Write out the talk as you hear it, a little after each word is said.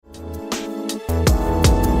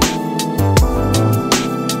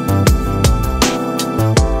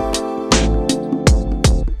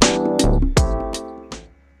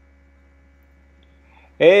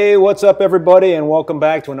what's up, everybody, and welcome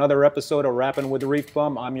back to another episode of Rapping with the Reef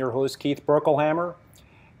Bum. I'm your host, Keith Berkelhammer,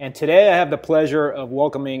 and today I have the pleasure of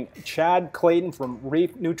welcoming Chad Clayton from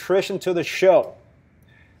Reef Nutrition to the show.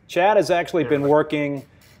 Chad has actually been working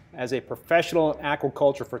as a professional in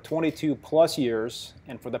aquaculture for 22 plus years,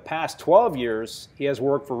 and for the past 12 years, he has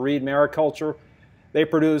worked for Reed Mariculture. They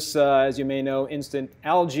produce, as you may know, instant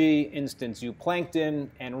algae, instant zooplankton,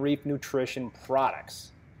 and reef nutrition products.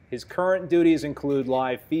 His current duties include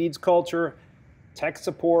live feeds culture, tech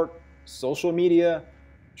support, social media,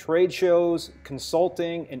 trade shows,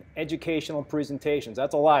 consulting, and educational presentations.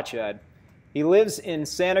 That's a lot, Chad. He lives in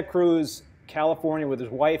Santa Cruz, California with his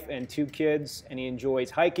wife and 2 kids, and he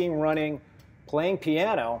enjoys hiking, running, playing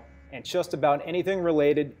piano, and just about anything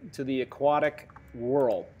related to the aquatic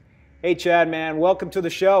world. Hey, Chad, man, welcome to the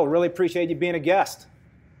show. Really appreciate you being a guest.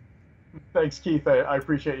 Thanks, Keith. I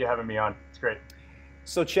appreciate you having me on. It's great.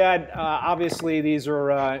 So, Chad, obviously these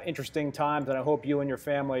are interesting times, and I hope you and your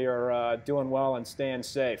family are doing well and staying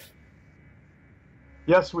safe.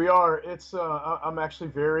 Yes, we are. I'm actually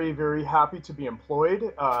very, very happy to be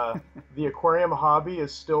employed. The aquarium hobby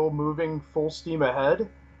is still moving full steam ahead,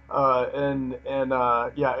 I'm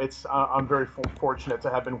very fortunate to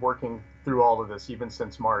have been working through all of this even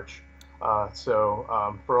since March.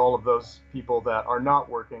 For all of those people that are not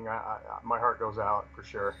working, my heart goes out for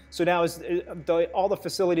sure. So now, is all the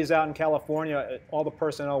facilities out in California, all the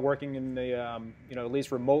personnel working in the, at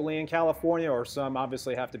least remotely in California, or some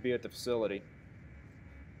obviously have to be at the facility?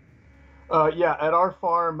 At our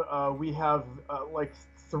farm, we have like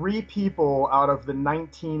 3 people out of the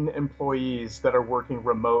 19 employees that are working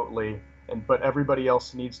remotely, but everybody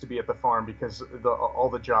else needs to be at the farm because all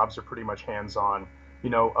the jobs are pretty much hands-on.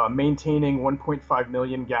 Maintaining 1.5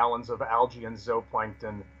 million gallons of algae and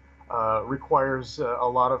zooplankton requires a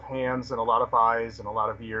lot of hands and a lot of eyes and a lot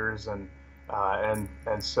of ears, the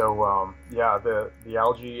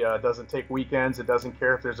algae doesn't take weekends. It doesn't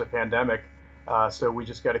care if there's a pandemic. So we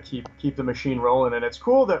just got to keep the machine rolling, and it's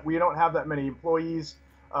cool that we don't have that many employees.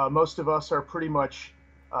 Most of us are pretty much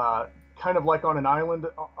kind of like on an island,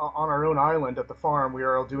 on our own island at the farm. We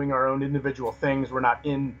are all doing our own individual things. We're not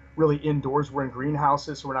really indoors. We're in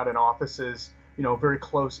greenhouses, so we're not in offices, very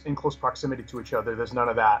in close proximity to each other. There's none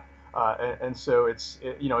of that. So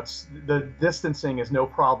the distancing is no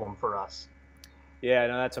problem for us. Yeah,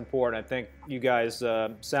 no, that's important. I think you guys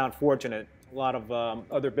sound fortunate. A lot of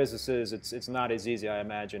other businesses, it's not as easy, I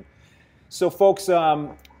imagine. So, folks,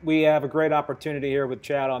 we have a great opportunity here with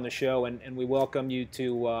Chad on the show, and we welcome you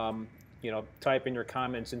to type in your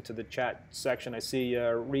comments into the chat section. I see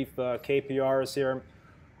Reef KPR is here.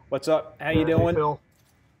 What's up? How you doing? Hey, Phil.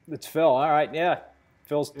 It's Phil. All right, yeah.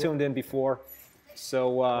 Phil's tuned in before.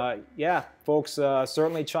 So, folks,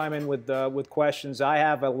 certainly chime in with questions. I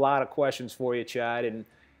have a lot of questions for you, Chad. And,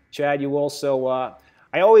 Chad, you also,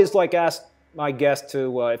 I always ask my guests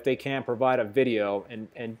to, if they can, provide a video.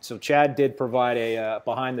 And so Chad did provide a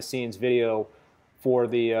behind-the-scenes video for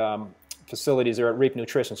the facilities there at Reef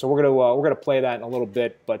Nutrition. So we're gonna play that in a little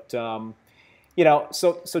bit. But so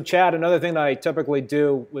Chad, another thing that I typically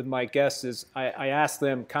do with my guests is I ask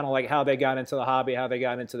them kind of like how they got into the hobby, how they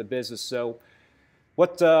got into the business. So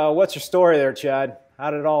what's your story there, Chad?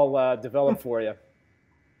 How did it all develop for you?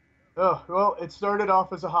 Oh, well, it started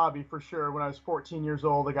off as a hobby for sure. When I was 14 years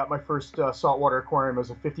old, I got my first saltwater aquarium. It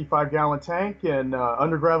was a 55-gallon tank and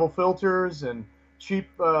under gravel filters and cheap,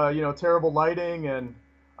 terrible lighting, and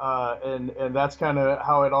that's kind of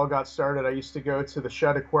how it all got started. I used to go to the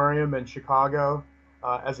Shed Aquarium in Chicago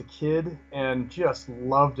as a kid and just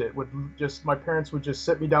loved it. My parents would just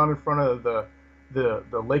sit me down in front of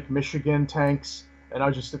the Lake Michigan tanks, and I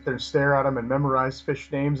would just sit there and stare at them and memorize fish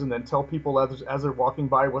names and then tell people as they're walking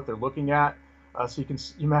by what they're looking at. So you can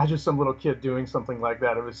imagine some little kid doing something like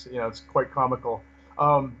that. It was, it's quite comical.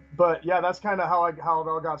 But yeah, that's kind of how it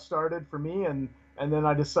all got started for me. And then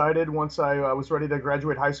I decided once I was ready to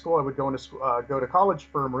graduate high school, I would go to college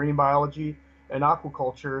for marine biology and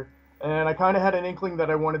aquaculture. And I kind of had an inkling that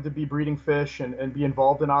I wanted to be breeding fish and be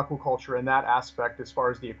involved in aquaculture in that aspect as far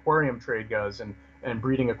as the aquarium trade goes and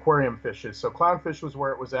breeding aquarium fishes. So clownfish was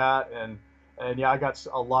where it was at. And yeah, I got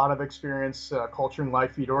a lot of experience culturing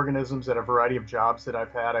live feed organisms at a variety of jobs that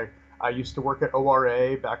I've had. I used to work at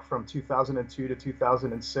ORA back from 2002 to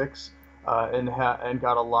 2006 and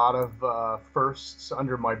got a lot of firsts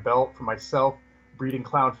under my belt for myself, breeding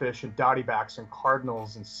clownfish and dottybacks and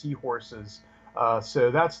cardinals and seahorses.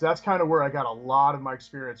 So that's kind of where I got a lot of my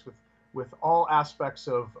experience with all aspects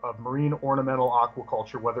of marine ornamental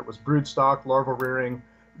aquaculture, whether it was broodstock, larval rearing,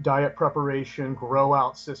 diet preparation, grow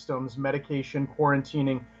out systems, medication,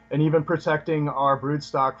 quarantining, and even protecting our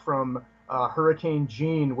broodstock from Hurricane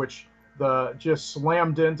Gene, which the just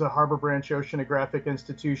slammed into Harbor Branch Oceanographic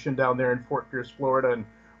Institution down there in Fort Pierce, Florida, and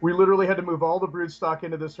we literally had to move all the broodstock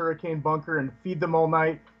into this hurricane bunker and feed them all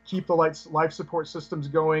night, keep the life support systems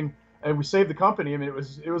going, and we saved the company. I mean,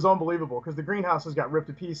 it was unbelievable because the greenhouses got ripped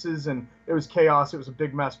to pieces and it was chaos. It was a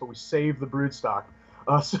big mess, but we saved the broodstock.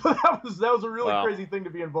 So that was a really crazy thing to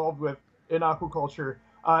be involved with in aquaculture.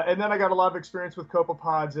 And then I got a lot of experience with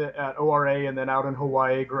copepods at ORA and then out in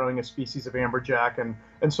Hawaii growing a species of amberjack.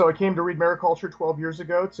 And so I came to Reed Mariculture 12 years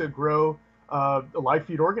ago to grow live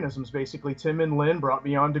feed organisms, basically. Tim and Lynn brought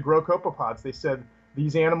me on to grow copepods. They said,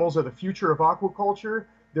 these animals are the future of aquaculture.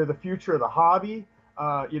 They're the future of the hobby.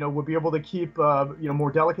 We'll be able to keep,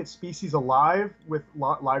 more delicate species alive with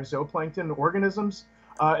live zooplankton organisms.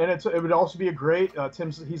 And it would also be a great,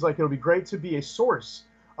 he's like, it'll be great to be a source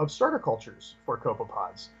of starter cultures for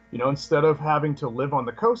copepods. Instead of having to live on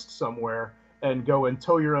the coast somewhere and go and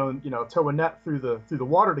tow a net through the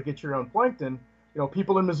water to get your own plankton,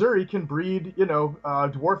 people in Missouri can breed,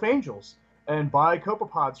 dwarf angels and buy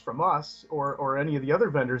copepods from us or any of the other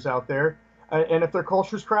vendors out there. And if their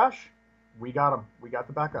cultures crash, we got them. We got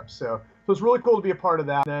the backup. So it's really cool to be a part of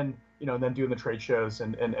that. And then doing the trade shows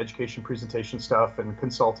and education presentation stuff and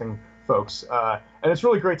consulting folks. And it's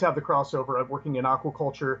really great to have the crossover of working in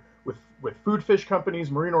aquaculture with food fish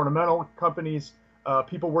companies, marine ornamental companies,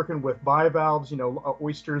 people working with bivalves,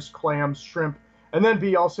 oysters, clams, shrimp, and then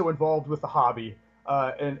be also involved with the hobby.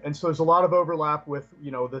 And so there's a lot of overlap with,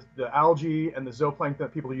 the algae and the zooplankton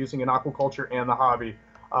that people are using in aquaculture and the hobby.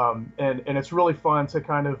 And it's really fun to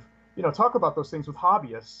kind of, talk about those things with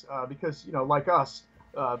hobbyists because, like us,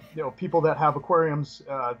 people that have aquariums,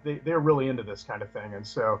 they're really into this kind of thing. And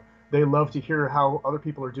so they love to hear how other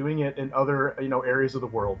people are doing it in other, areas of the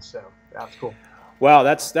world. So that's cool. Wow,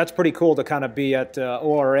 that's pretty cool to kind of be at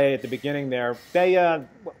ORA at the beginning there. They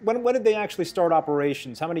when did they actually start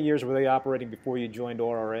operations? How many years were they operating before you joined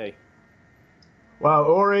ORA? Wow,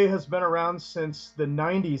 ORA has been around since the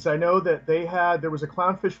 90s. I know that there was a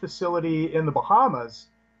clownfish facility in the Bahamas,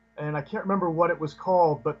 and I can't remember what it was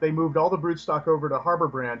called, but they moved all the broodstock over to Harbor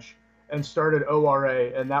Branch and started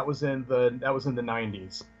ORA, and that was in the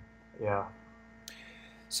 90s. Yeah.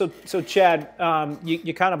 So Chad,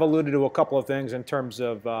 you kind of alluded to a couple of things in terms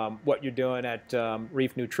of what you're doing at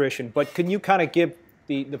Reef Nutrition, but can you kind of give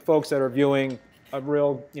the folks that are viewing a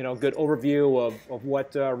real good overview of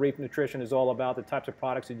what Reef Nutrition is all about, the types of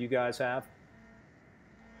products that you guys have?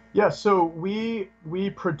 Yeah, so we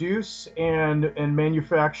produce and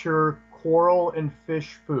manufacture coral and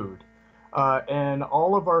fish food, and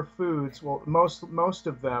all of our foods, well, most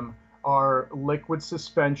of them are liquid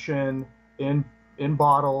suspension in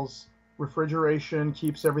bottles. Refrigeration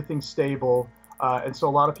keeps everything stable, and so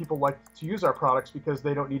a lot of people like to use our products because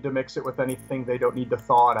they don't need to mix it with anything. They don't need to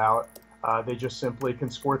thaw it out. They just simply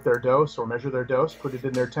can squirt their dose or measure their dose, put it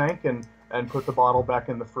in their tank, and put the bottle back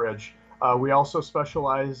in the fridge. We also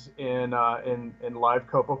specialize in live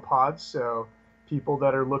copepods, so people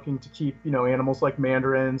that are looking to keep animals like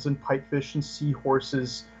mandarins and pipefish and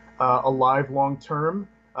seahorses alive long term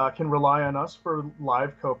can rely on us for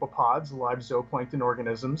live copepods, live zooplankton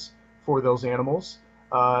organisms for those animals.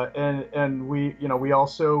 And we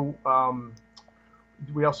also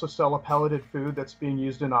sell a pelleted food that's being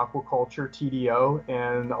used in aquaculture, TDO,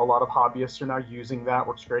 and a lot of hobbyists are now using that.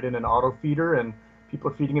 Works great in an auto feeder, and people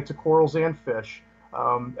are feeding it to corals and fish.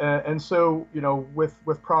 And so,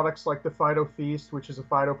 with products like the Phyto Feast, which is a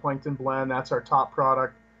phytoplankton blend, that's our top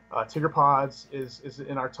product. Tigger Pods is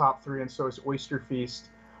in our top 3, and so is Oyster Feast.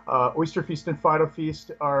 Oyster Feast and Phyto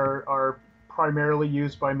Feast are primarily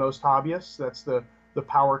used by most hobbyists. That's the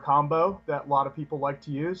power combo that a lot of people like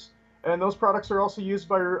to use. And those products are also used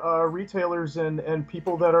by retailers and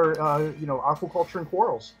people that are, aquaculture and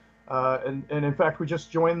corals. And in fact, we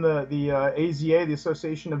just joined the AZA, the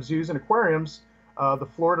Association of Zoos and Aquariums, the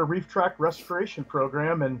Florida Reef Tract Restoration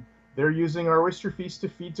Program, and they're using our Oyster Feast to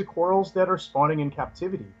feed to corals that are spawning in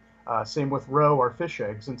captivity. Same with roe, our fish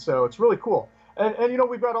eggs. And so it's really cool. And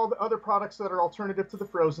we've got all the other products that are alternative to the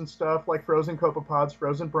frozen stuff, like frozen copepods,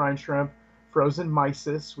 frozen brine shrimp, frozen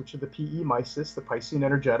mysis, which are the PE mysis, the Piscean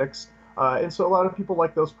energetics. And so a lot of people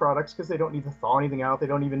like those products because they don't need to thaw anything out. They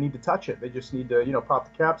don't even need to touch it. They just need to,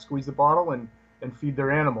 pop the cap, squeeze the bottle, and feed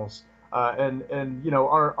their animals. And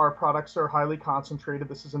our products are highly concentrated.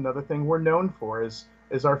 This is another thing we're known for is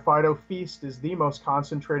our Phyto Feast is the most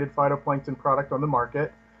concentrated phytoplankton product on the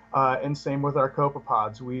market. And same with our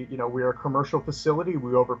copepods. We are a commercial facility.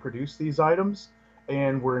 We overproduce these items,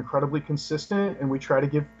 and we're incredibly consistent. And we try to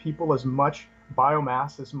give people as much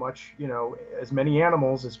biomass, as many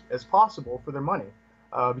animals as possible for their money.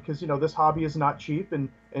 because this hobby is not cheap, and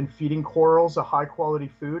feeding corals a high quality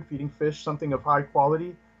food, feeding fish something of high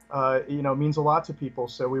quality, means a lot to people.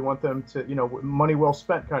 So we want them to, money well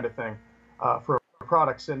spent kind of thing, for our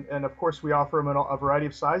products. And of course we offer them in a variety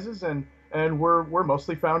of sizes, and we're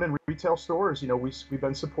mostly found in retail stores. We've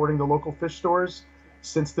been supporting the local fish stores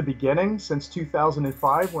since the beginning, since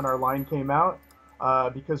 2005 when our line came out,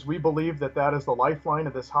 because we believe that is the lifeline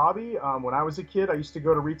of this hobby. When I was a kid, I used to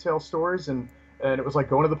go to retail stores, and it was like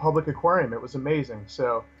going to the public aquarium. It was amazing.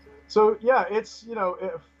 So yeah, it's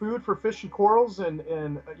food for fish and corals, and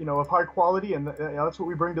of high quality, and that's what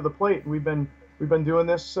we bring to the plate. We've been doing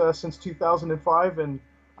this since 2005, and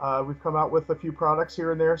we've come out with a few products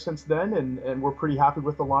here and there since then, and we're pretty happy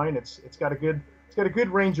with the line. It's got a good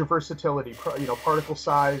range of versatility, particle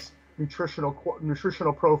size,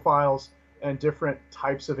 nutritional profiles, and different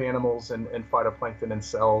types of animals, and phytoplankton and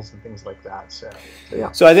cells and things like that. So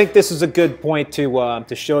yeah. So I think this is a good point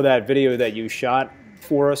to show that video that you shot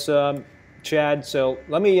for us, Chad. So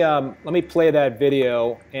let me play that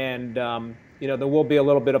video, and there will be a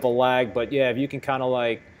little bit of a lag, but yeah, if you can kind of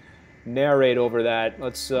like narrate over that.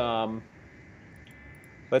 Let's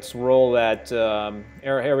roll that.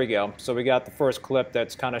 Here we go. So we got the first clip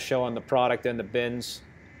that's kind of showing the product in the bins.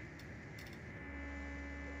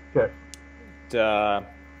 Okay.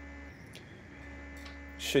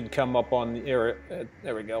 Should come up on the air.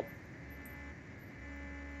 There we go.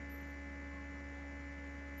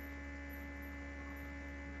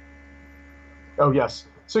 Oh yes.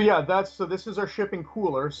 So yeah, this is our shipping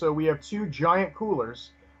cooler. So we have two giant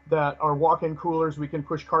coolers that are walk-in coolers. We can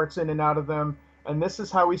push carts in and out of them. And this is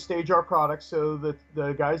how we stage our products. So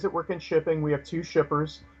the guys that work in shipping, we have two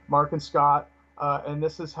shippers, Mark and Scott, and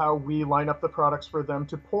this is how we line up the products for them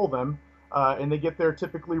to pull them. And they get there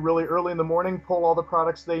typically really early in the morning, pull all the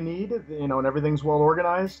products they need, and everything's well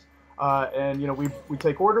organized. And we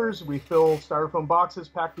take orders, we fill styrofoam boxes,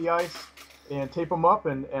 pack the ice, and tape them up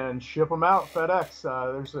and ship them out. FedEx.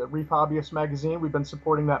 There's a Reef Hobbyist magazine. We've been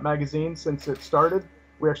supporting that magazine since it started.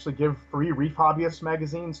 We actually give free Reef Hobbyist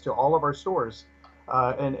magazines to all of our stores,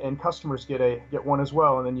 and customers get one as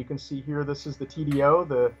well. And then you can see here, this is the TDO,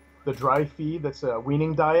 the dry feed. That's a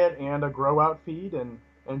weaning diet and a grow out feed, and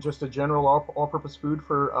just a general all-purpose food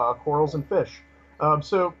for corals and fish.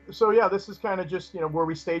 So yeah, this is kind of just where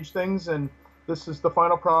we stage things, and this is the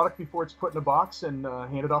final product before it's put in a box and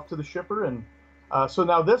handed off to the shipper. And so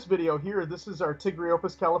now this video here, this is our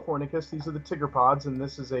Tigriopus californicus. These are the tiger pods, and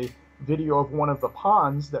this is a video of one of the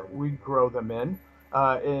ponds that we grow them in.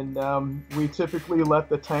 And we typically let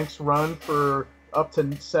the tanks run for up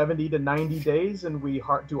to 70 to 90 days, and we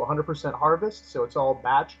do 100% harvest. So it's all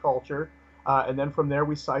batch culture. And then from there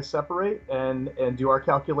we size separate and do our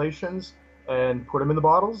calculations and put them in the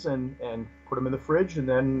bottles and put them in the fridge, and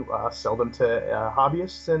then sell them to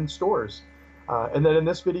hobbyists and stores. And then in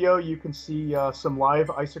this video you can see some live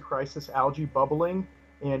Isochrysis algae bubbling,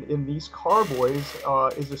 and in these carboys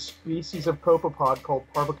is a species of copepod called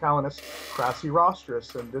Parvocalanus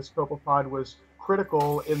crassirostris, and this copepod was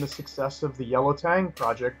critical in the success of the Yellow Tang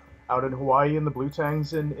project out in Hawaii and the Blue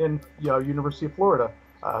Tangs in University of Florida.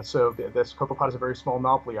 So this copepod is a very small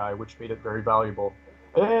nauplii, which made it very valuable.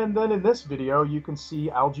 And then in this video, you can see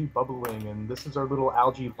algae bubbling, and this is our little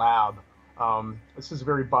algae lab. This is a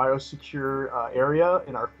very biosecure area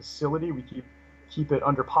in our facility. We keep it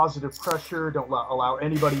under positive pressure, don't allow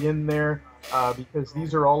anybody in there, because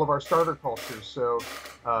these are all of our starter cultures. So,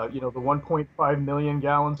 the 1.5 million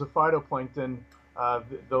gallons of phytoplankton,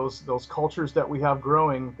 those cultures that we have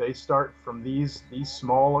growing, they start from these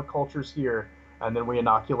small cultures here. And then we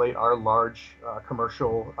inoculate our large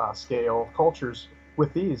commercial scale cultures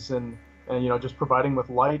with these, and just providing with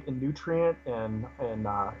light and nutrient and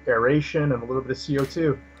aeration and a little bit of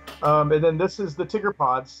CO2. And then this is the tiger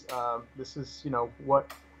pods. This is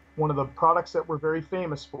one of the products that we're very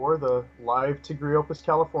famous for, the live Tigriopus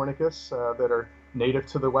californicus that are native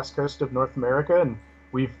to the west coast of North America, and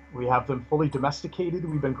we have them fully domesticated.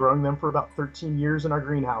 We've been growing them for about 13 years in our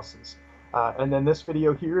greenhouses. And then this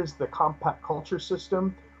video here is the compact culture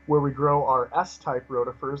system, where we grow our S-type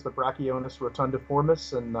rotifers, the Brachionis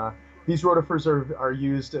rotundiformis, and these rotifers are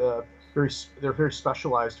used they're very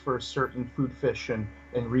specialized for certain food fish and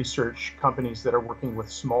research companies that are working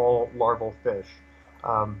with small larval fish.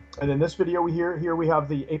 And in this video here we have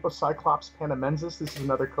the Apocyclops panamensis. This is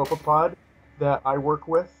another copepod that I work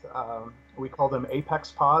with. We call them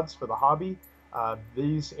apex pods for the hobby.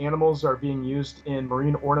 These animals are being used in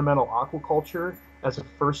marine ornamental aquaculture as a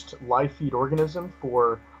first live feed organism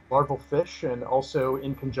for larval fish, and also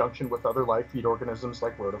in conjunction with other live feed organisms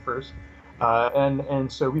like rotifers.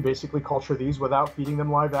 And so we basically culture these without feeding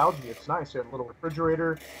them live algae. It's nice. We have a little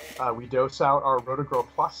refrigerator. We dose out our RotaGrow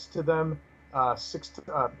Plus to them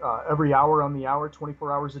every hour on the hour,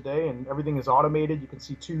 24 hours a day, and everything is automated. You can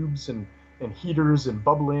see tubes and heaters and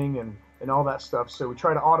bubbling and all that stuff. So we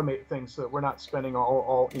try to automate things so that we're not spending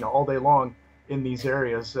all day long in these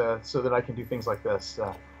areas, so that I can do things like this.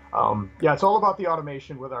 Yeah, it's all about the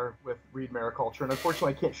automation with Reed Mariculture, and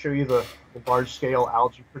unfortunately, I can't show you the large scale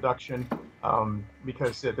algae production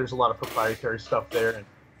because there's a lot of proprietary stuff there, and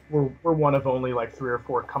we're one of only like 3 or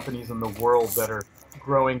 4 companies in the world that are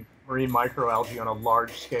growing marine microalgae on a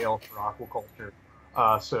large scale for aquaculture.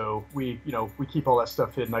 So we keep all that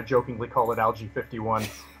stuff hidden. I jokingly call it Algae 51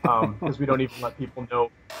 because we don't even let people know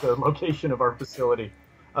the location of our facility.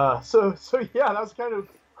 So yeah, that was kind of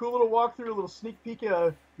cool little walkthrough, a little sneak peek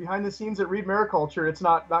behind the scenes at Reed Mariculture. It's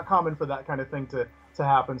not common for that kind of thing to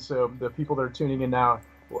happen. So the people that are tuning in now,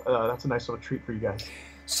 that's a nice little treat for you guys.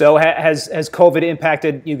 So has COVID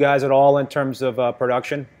impacted you guys at all in terms of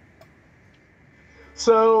production?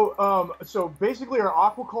 So basically, the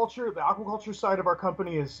aquaculture side of our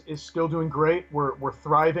company is still doing great. We're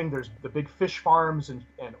thriving. There's the big fish farms and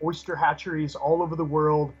oyster hatcheries all over the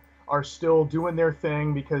world are still doing their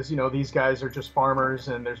thing because these guys are just farmers,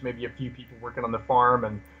 and there's maybe a few people working on the farm,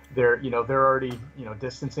 and they're already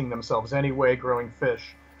distancing themselves anyway, growing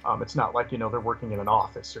fish. It's not like they're working in an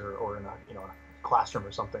office or in a classroom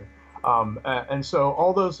or something. And so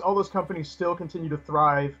all those companies still continue to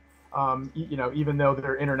thrive. Even though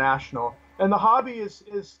they're international, and the hobby is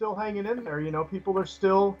still hanging in there. People are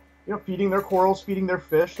still, feeding their corals, feeding their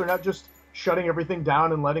fish. They're not just shutting everything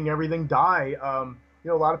down and letting everything die. A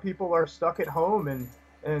lot of people are stuck at home,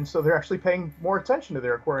 and so they're actually paying more attention to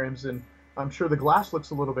their aquariums, and I'm sure the glass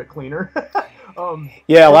looks a little bit cleaner.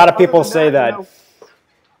 Yeah, a lot of people say that.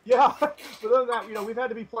 Yeah, but other than that, we've had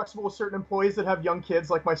to be flexible with certain employees that have young kids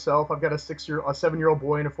like myself. I've got a 7-year-old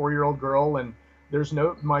boy and a 4-year-old girl, and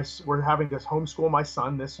we're having to homeschool my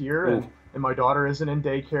son this year, and my daughter isn't in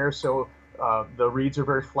daycare, so the Reeds are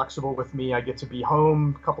very flexible with me. I get to be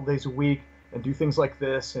home a couple days a week and do things like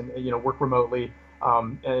this, and work remotely.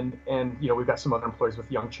 And we've got some other employees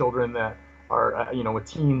with young children that are with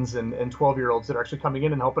teens and 12-year-olds that are actually coming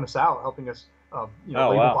in and helping us out, helping us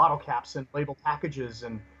label bottle caps and label packages,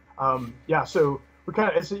 and so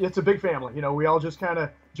we're it's a big family. We all just kind of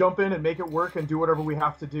jump in and make it work and do whatever we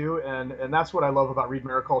have to do, and that's what I love about Reed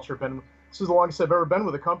Mariculture. This is the longest I've ever been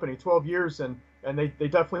with a company, 12 years, and they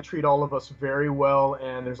definitely treat all of us very well,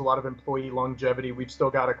 and there's a lot of employee longevity. We've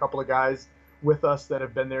still got a couple of guys with us that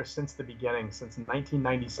have been there since the beginning, since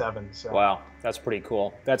 1997. So. Wow, that's pretty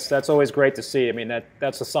cool. That's always great to see. I mean,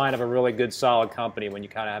 that's a sign of a really good, solid company when you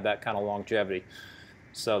kind of have that kind of longevity.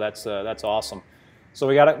 So that's awesome. So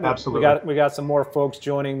we got some more folks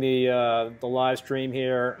joining the live stream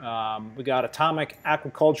here. We got Atomic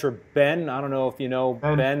Aquaculture Ben. I don't know if you know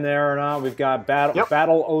Ben there or not. We've got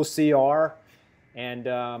Battle OCR,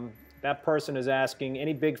 and that person is asking,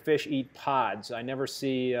 any big fish eat pods? I never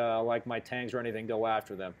see like my tanks or anything go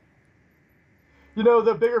after them.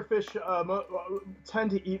 The bigger fish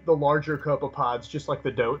tend to eat the larger copepods, just like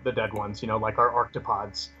the dead ones. Like our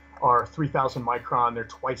arctopods are 3,000 micron. They're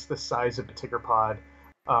twice the size of a tickerpod.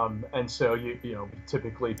 And so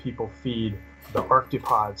typically people feed the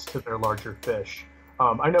arctopods to their larger fish.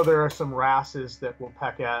 I know there are some wrasses that will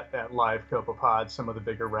peck at live copepods, some of the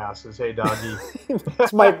bigger wrasses. Hey, doggy.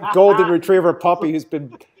 It's my golden retriever puppy who's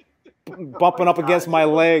been bumping up against my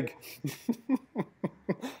leg.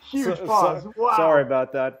 Huge paws. Wow. Sorry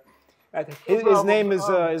about that. His name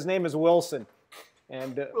is Wilson,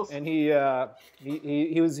 and he's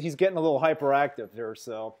getting a little hyperactive here,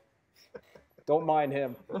 so don't mind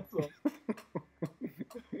him.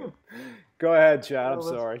 Go ahead, Chad. I'm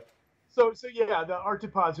sorry. So yeah, the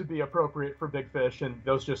arctopods would be appropriate for big fish, and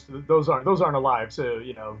those aren't alive. So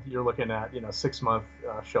you're looking at 6-month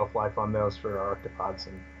shelf life on those for our arctopods,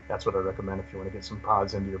 and that's what I recommend if you want to get some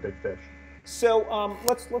pods into your big fish. So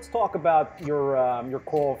let's talk about your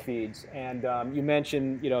coral feeds, and you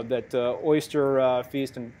mentioned that Oyster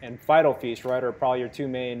Feast and Phyto Feast, right, are probably your two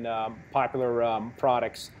main popular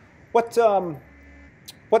products. What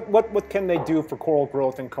can they do for coral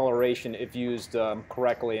growth and coloration if used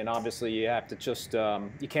correctly? And obviously, you have to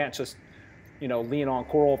you can't just lean on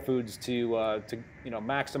coral foods to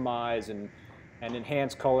maximize and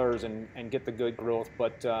enhance colors and get the good growth.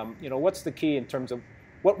 But what's the key in terms of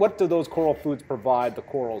what do those coral foods provide the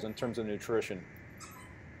corals in terms of nutrition?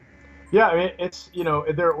 Yeah, I mean it's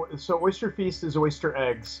so Oyster Feast is oyster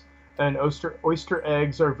eggs, and oyster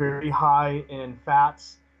eggs are very high in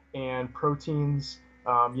fats and proteins.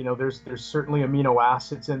 There's certainly amino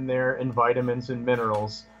acids in there and vitamins and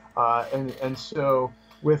minerals. And so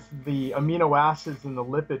with the amino acids and the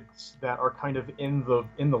lipids that are kind of in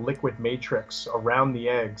the liquid matrix around the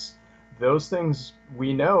eggs, those things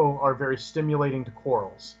we know are very stimulating to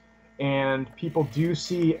corals. And people do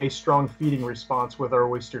see a strong feeding response with our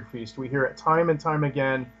oyster feast. We hear it time and time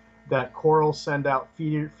again that corals send out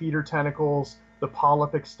feeder tentacles, the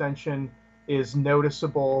polyp extension is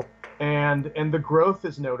noticeable, and the growth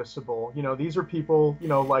is noticeable. These are people,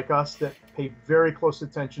 like us that pay very close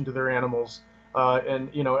attention to their animals, and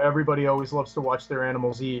everybody always loves to watch their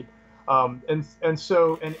animals eat. And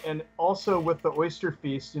also with the oyster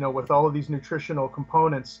feast, with all of these nutritional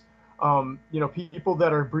components, people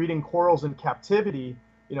that are breeding corals in captivity,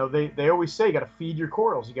 they always say you got to feed your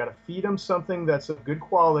corals. You got to feed them something that's of good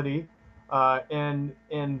quality. And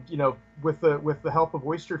with the help of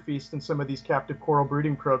Oyster Feast and some of these captive coral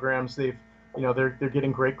breeding programs, they're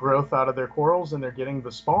getting great growth out of their corals, and they're getting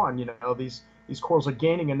the spawn. These corals are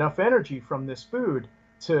gaining enough energy from this food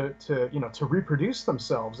to reproduce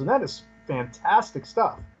themselves, and that is fantastic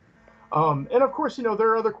stuff. And of course, there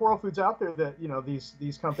are other coral foods out there that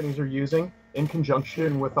these companies are using in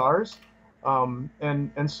conjunction with ours.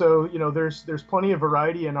 And so there's plenty of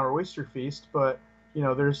variety in our Oyster Feast, but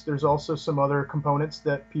there's also some other components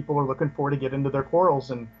that people are looking for to get into their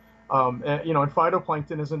corals, and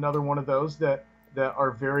phytoplankton is another one of those that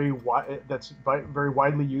are very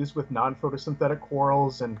widely used with non-photosynthetic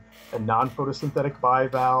corals and non-photosynthetic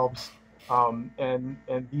bivalves. And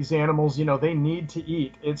these animals, they need to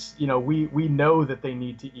eat. We know that they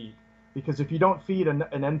need to eat, because if you don't feed an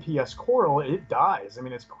NPS coral, it dies. I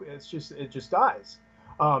mean, it just dies.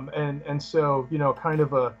 And so,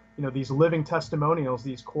 these living testimonials,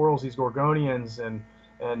 these corals, these gorgonians, and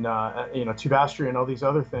Tubastria and all these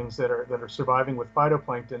other things that are surviving with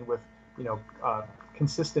phytoplankton with,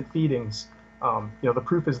 consistent feedings. The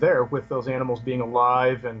proof is there with those animals being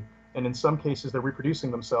alive, and in some cases they're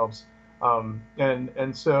reproducing themselves.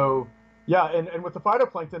 And so, yeah, and with the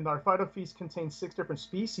phytoplankton, our phytofeast contains 6 different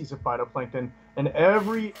species of phytoplankton, and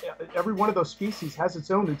every one of those species has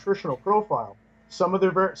its own nutritional profile. Some of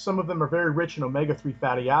them are very rich in omega-3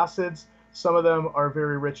 fatty acids. Some of them are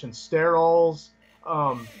very rich in sterols,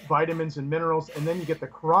 vitamins and minerals, and then you get the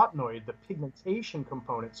carotenoid, the pigmentation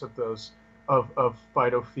components of those of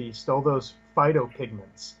phytofeast, all those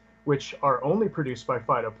phytopigments, which are only produced by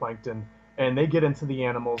phytoplankton, and they get into the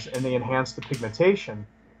animals and they enhance the pigmentation.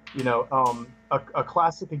 A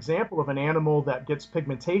classic example of an animal that gets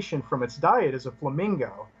pigmentation from its diet is a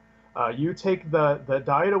flamingo. You take the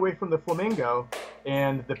diet away from the flamingo,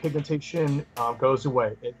 and the pigmentation goes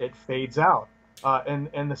away. It fades out.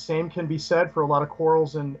 And the same can be said for a lot of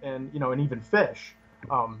corals and even fish.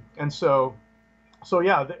 And so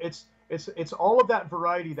yeah, it's all of that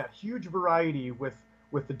variety, that huge variety with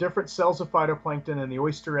the different cells of phytoplankton and the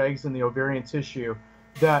oyster eggs and the ovarian tissue,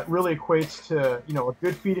 that really equates to a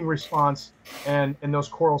good feeding response, and those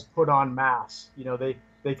corals put on mass.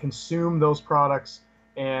 They consume those products,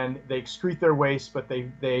 and they excrete their waste, but they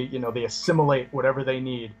assimilate whatever they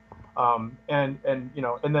need. And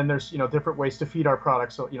then there's different ways to feed our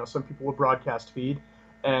products. So some people will broadcast feed,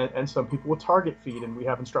 and some people will target feed, and we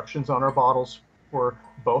have instructions on our bottles for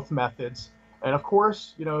both methods. And of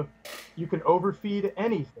course, you can overfeed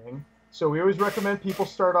anything. So we always recommend people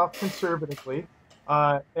start off conservatively,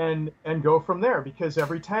 and go from there, because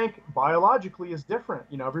every tank biologically is different.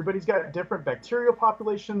 Everybody's got different bacterial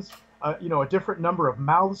populations, a different number of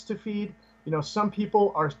mouths to feed. Some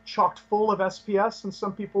people are chocked full of SPS, and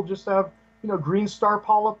some people just have, green star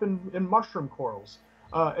polyp and mushroom corals.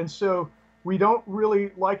 And so we don't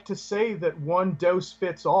really like to say that one dose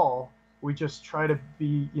fits all. We just try to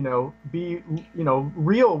be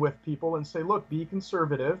real with people and say, look, be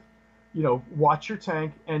conservative, watch your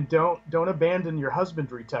tank, and don't abandon your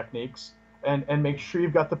husbandry techniques, and make sure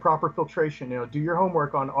you've got the proper filtration. Do your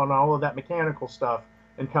homework on all of that mechanical stuff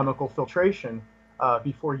and chemical filtration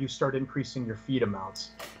before you start increasing your feed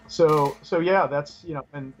amounts. So yeah, that's,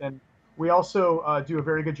 and we also do a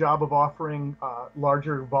very good job of offering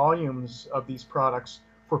larger volumes of these products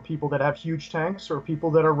for people that have huge tanks, or people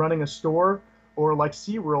that are running a store, or like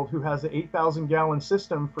SeaWorld, who has an 8,000-gallon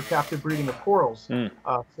system for captive breeding of corals.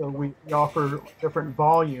 So we offer different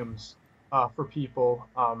volumes for people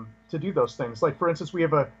to do those things. Like, for instance, we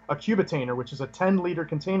have a Cubitainer, which is a 10-liter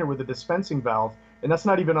container with a dispensing valve, and that's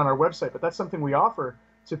not even on our website, but that's something we offer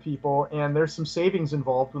to people, and there's some savings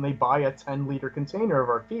involved when they buy a 10-liter container of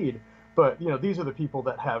our feed. But these are the people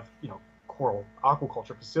that have coral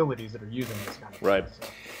aquaculture facilities that are using this kind of thing. Right.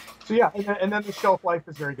 So yeah, and then the shelf life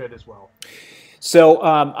is very good as well. So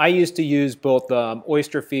I used to use both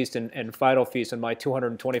Oyster Feast and Phyto Feast in my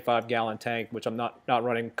 225-gallon tank, which I'm not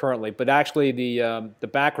running currently. But actually, the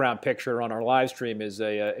background picture on our live stream is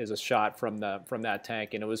a shot from that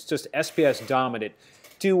tank, and it was just SPS dominant.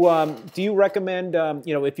 Do you recommend,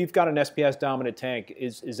 if you've got an SPS dominant tank,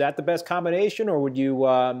 is that the best combination, or would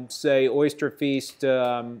you say Oyster Feast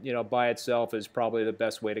by itself is probably the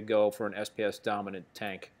best way to go for an SPS dominant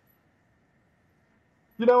tank?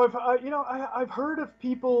 I've heard of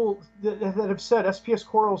people that have said SPS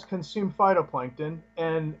corals consume phytoplankton,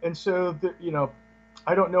 and so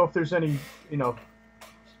I don't know if there's any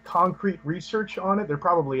concrete research on it. There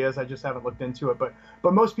probably is. I just haven't looked into it. But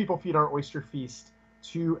most people feed our Oyster Feast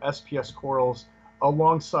to SPS corals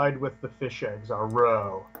alongside with the fish eggs, our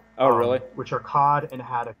roe. Oh, really? Which are cod and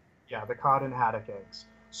haddock. Yeah, the cod and haddock eggs.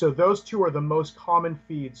 So those two are the most common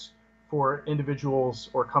feeds for individuals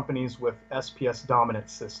or companies with SPS dominant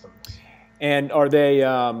systems. And are they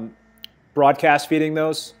broadcast feeding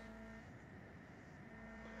those?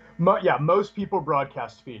 Yeah, most people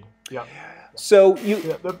broadcast feed. Yeah. So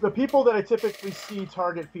the people that I typically see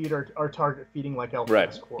target feed are target feeding like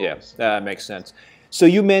LPS corals. Yeah, that makes sense. So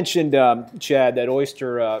you mentioned, Chad, that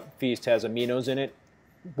Oyster Feast has aminos in it.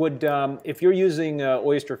 Would if you're using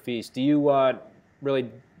Oyster Feast, do you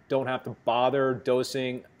really don't have to bother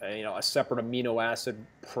dosing a separate amino acid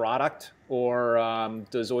product, or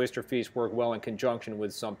does Oyster Feast work well in conjunction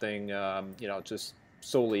with something just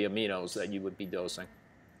solely aminos that you would be dosing?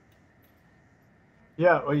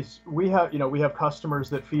 Yeah, we have customers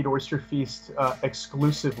that feed Oyster Feast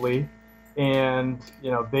exclusively, and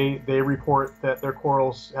they report that their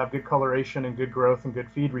corals have good coloration and good growth and good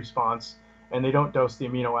feed response, and they don't dose the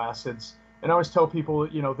amino acids. And I always tell people,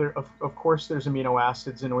 of course there's amino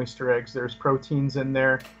acids in oyster eggs. There's proteins in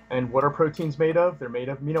there, and what are proteins made of? They're made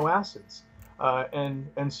of amino acids,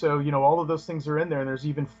 and so all of those things are in there. And there's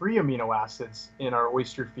even free amino acids in our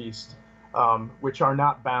Oyster Feast, which are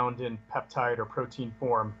not bound in peptide or protein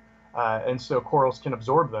form, and so corals can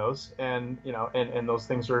absorb those, and those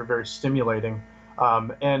things are very stimulating.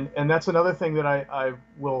 And that's another thing that I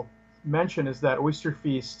will mention is that Oyster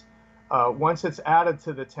Feast, once it's added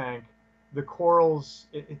to the tank, the corals,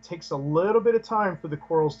 it takes a little bit of time for the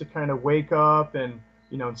corals to kind of wake up and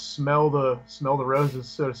smell the roses,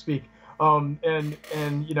 so to speak. And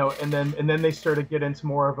then they start to get into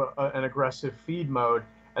more of an aggressive feed mode,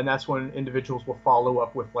 and that's when individuals will follow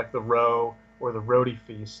up with like the roe or the Rhodey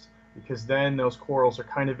Feast, because then those corals are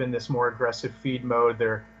kind of in this more aggressive feed mode.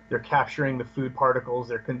 They're capturing the food particles.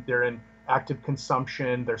 They're in active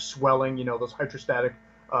consumption. They're swelling. Those hydrostatic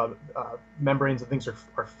membranes and things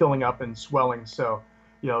are filling up and swelling. So,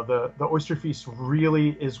 the Oyster Feast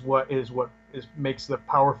really is what makes the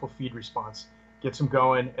powerful feed response. Gets them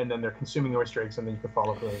going, and then they're consuming the oyster eggs, and then you can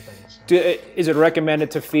follow up with other things. Is it recommended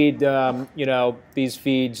to feed, these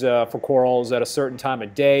feeds for corals at a certain time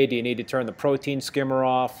of day? Do you need to turn the protein skimmer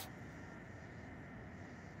off?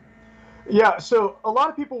 Yeah, so a lot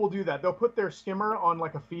of people will do that. They'll put their skimmer on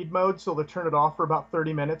like a feed mode, so they'll turn it off for about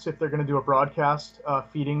 30 minutes if they're going to do a broadcast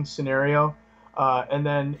feeding scenario, and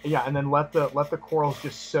then let the corals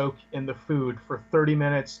just soak in the food for 30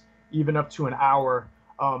 minutes, even up to an hour.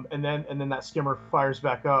 And then that skimmer fires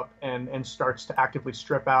back up and starts to actively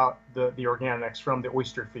strip out the organics from the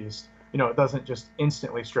Oyster Feast. It doesn't just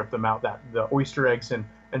instantly strip them out. That the oyster eggs and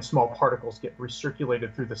small particles get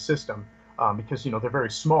recirculated through the system, because they're very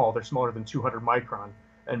small. They're smaller than 200 micron,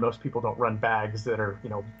 and most people don't run bags that are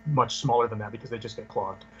much smaller than that because they just get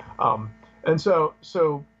clogged. And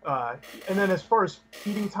then as far as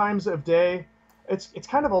feeding times of day, it's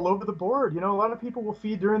kind of all over the board. A lot of people will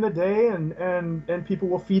feed during the day, and people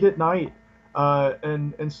will feed at night.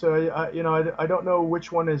 So I don't know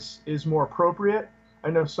which one is more appropriate. I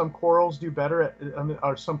know some corals do better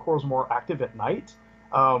or some corals are more active at night.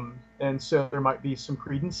 And so there might be some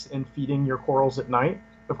credence in feeding your corals at night.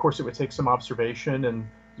 Of course, it would take some observation and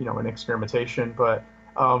and experimentation, but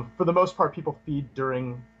for the most part, people feed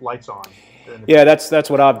during lights on. Yeah, that's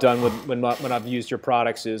what I've done when I've used your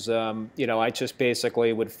products. Is I just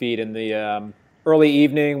basically would feed in the early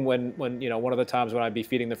evening when one of the times when I'd be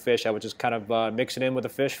feeding the fish, I would just kind of mix it in with the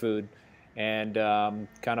fish food and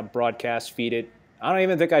kind of broadcast feed it. I don't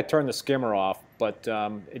even think I turned the skimmer off, but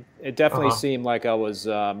it definitely seemed like I was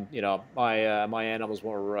my animals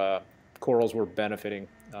were corals were benefiting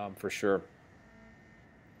for sure.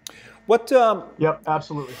 Yep,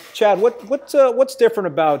 absolutely. Chad, what's different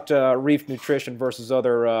about Reef Nutrition versus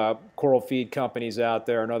other coral feed companies out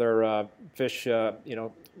there and other fish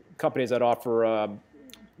companies that offer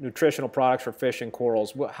nutritional products for fish and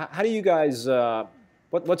corals? How do you guys?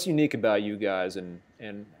 What's unique about you guys, and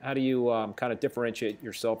and how do you kind of differentiate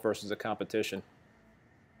yourself versus the competition?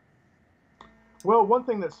 Well, one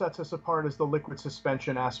thing that sets us apart is the liquid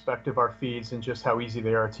suspension aspect of our feeds and just how easy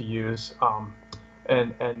they are to use.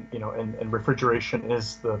 And refrigeration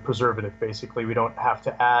is the preservative. Basically, we don't have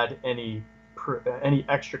to add any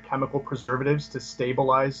extra chemical preservatives to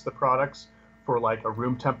stabilize the products for like a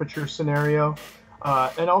room temperature scenario.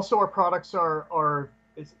 And also, our products are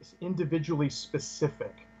individually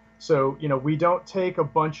specific. So we don't take a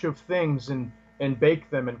bunch of things and bake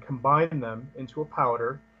them and combine them into a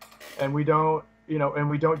powder, and we don't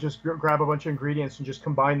just grab a bunch of ingredients and just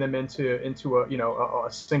combine them into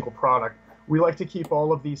a single product. We like to keep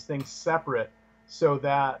all of these things separate so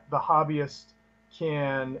that the hobbyist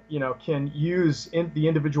can use the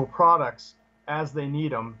individual products as they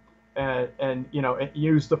need them, and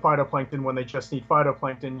use the phytoplankton when they just need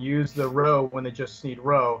phytoplankton, use the roe when they just need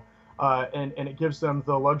roe, and it gives them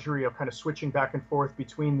the luxury of kind of switching back and forth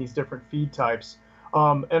between these different feed types.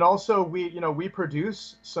 And also we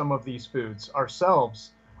produce some of these foods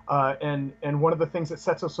ourselves, and one of the things that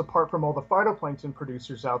sets us apart from all the phytoplankton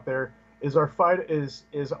producers out there is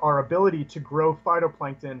our ability to grow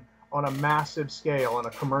phytoplankton on a massive scale, on a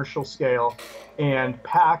commercial scale, and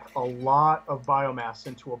pack a lot of biomass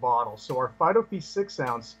into a bottle. So our PhytoFeast 6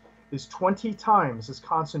 ounce is 20 times as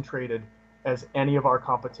concentrated as any of our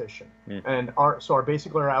competition. And our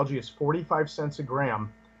basic layer algae is 45 cents a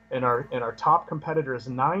gram, and our top competitor is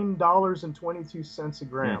 $9.22 a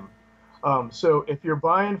gram. So if you're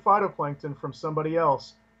buying phytoplankton from somebody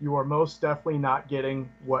else, you are most definitely not getting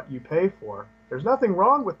what you pay for. There's nothing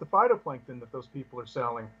wrong with the phytoplankton that those people are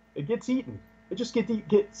selling. It gets eaten. It just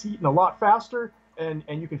gets eaten a lot faster, and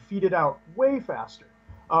you can feed it out way faster.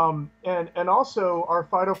 And also our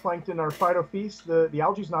phytoplankton, our PhytoFeast, the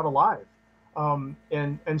algae's not alive,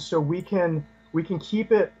 and so we can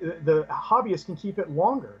keep it. The hobbyist can keep it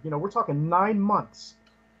longer. We're talking 9 months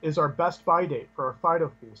is our best buy date for our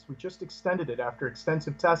PhytoFeast. We just extended it after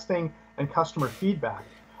extensive testing and customer feedback.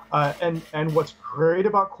 And what's great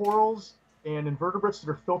about corals and invertebrates that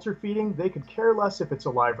are filter feeding, they could care less if it's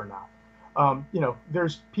alive or not.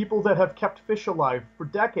 There's people that have kept fish alive for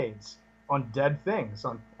decades on dead things,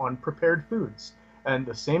 on prepared foods, and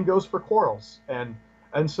the same goes for corals. And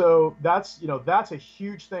so that's a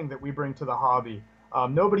huge thing that we bring to the hobby.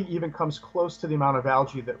 Nobody even comes close to the amount of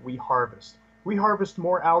algae that we harvest. We harvest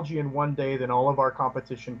more algae in one day than all of our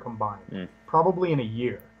competition combined, probably in a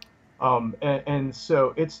year. And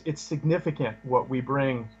so it's significant what we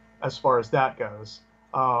bring as far as that goes.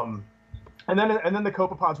 And then the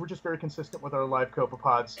copepods, we're just very consistent with our live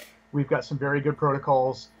copepods. We've got some very good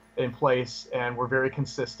protocols in place, and we're very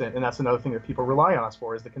consistent. And that's another thing that people rely on us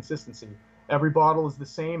for, is the consistency. Every bottle is the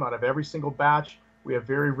same out of every single batch. We have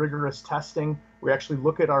very rigorous testing. We actually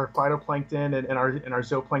look at our phytoplankton and our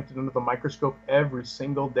zooplankton under the microscope every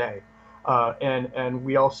single day. And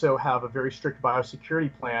we also have a very strict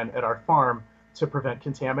biosecurity plan at our farm to prevent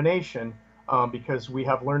contamination, because we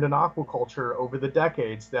have learned in aquaculture over the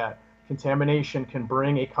decades that contamination can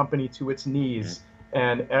bring a company to its knees,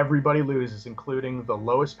 and everybody loses, including the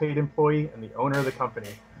lowest paid employee and the owner of the company.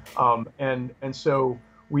 And so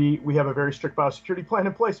we have a very strict biosecurity plan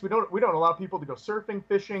in place. We don't allow people to go surfing,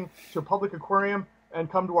 fishing to a public aquarium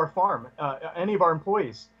and come to our farm, any of our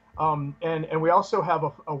employees. And we also have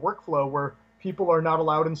a workflow where people are not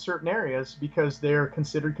allowed in certain areas because they're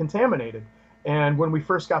considered contaminated. And when we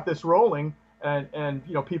first got this rolling, and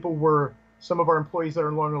some of our employees that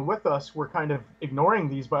are no longer with us were kind of ignoring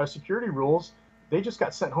these biosecurity rules, they just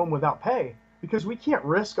got sent home without pay, because we can't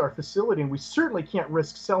risk our facility, and we certainly can't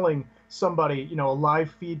risk selling somebody, a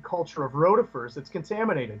live feed culture of rotifers that's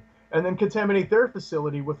contaminated, and then contaminate their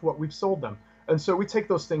facility with what we've sold them. And so we take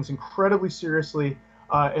those things incredibly seriously,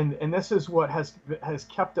 and this is what has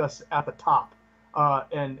kept us at the top.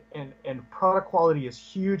 And product quality is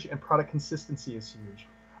huge, and product consistency is huge.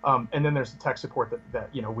 And then there's the tech support that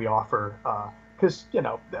we offer, because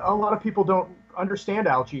a lot of people don't understand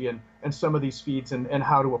algae and some of these feeds and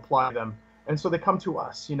how to apply them, and so they come to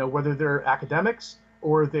us, whether they're academics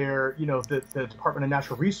or they're the Department of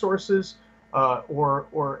Natural Resources,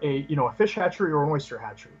 or a fish hatchery or an oyster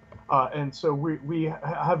hatchery. And so we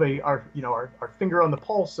have our finger on the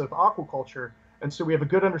pulse of aquaculture, and so we have a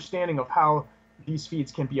good understanding of how these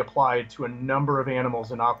feeds can be applied to a number of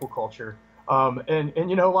animals in aquaculture.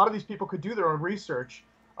 And a lot of these people could do their own research.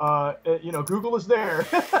 Google is there,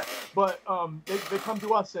 but they come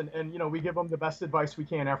to us, and we give them the best advice we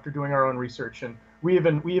can after doing our own research, and we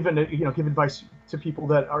even give advice to people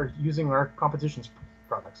that are using our competition's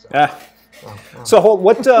products. So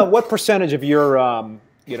what percentage of your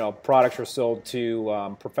products are sold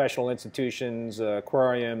to professional institutions,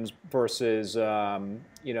 aquariums versus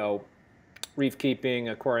reef keeping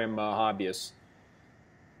aquarium hobbyists?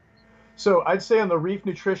 So I'd say on the reef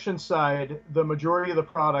nutrition side, the majority of the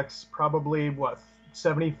products, probably what,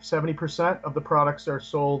 70% of the products are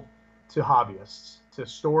sold to hobbyists, to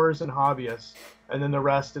stores and hobbyists, and then the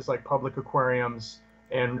rest is like public aquariums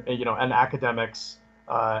and academics,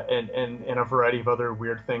 and a variety of other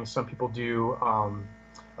weird things. Some people do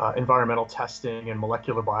environmental testing and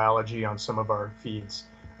molecular biology on some of our feeds,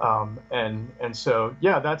 and so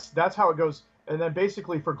yeah, that's how it goes. And then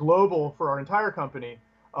basically for our entire company,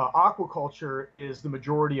 aquaculture is the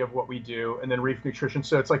majority of what we do, and then reef nutrition.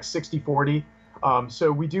 So it's like 60-40.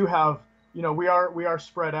 So we do have, we are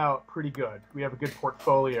spread out pretty good. We have a good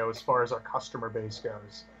portfolio as far as our customer base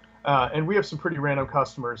goes, and we have some pretty random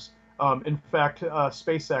customers. In fact,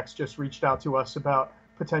 SpaceX just reached out to us about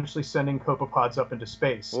potentially sending copepods up into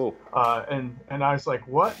space. And I was like,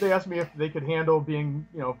 what? They asked me if they could handle being,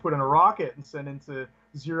 put in a rocket and sent into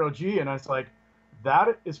zero G, and I was like,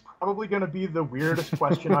 that is probably going to be the weirdest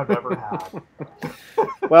question I've ever had.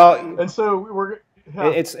 Well, and so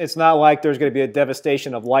it's not like there's going to be a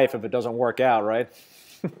devastation of life if it doesn't work out, right?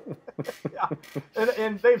 Yeah,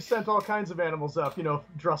 and they've sent all kinds of animals up,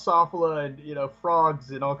 Drosophila and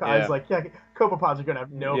frogs and all kinds. Like, yeah, copepods are going to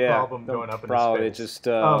have no problem going up into space. Probably just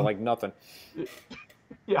like nothing.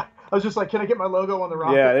 Yeah, I was just like, can I get my logo on the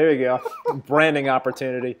rocket? Yeah, there you go. Branding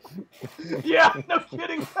opportunity. Yeah, no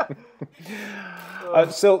kidding.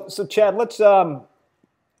 So Chad, let's.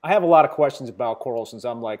 I have a lot of questions about coral since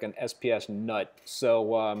I'm like an SPS nut.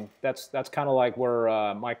 So that's kind of like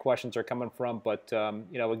where my questions are coming from. But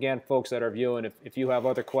again, folks that are viewing, if you have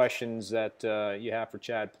other questions that you have for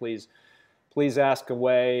Chad, please ask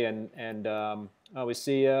away. And we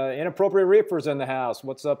see Inappropriate Reefers in the house.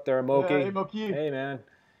 What's up there, Moki? Yeah, hey, Moki. Hey, man.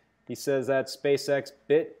 He says that SpaceX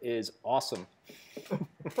bit is awesome.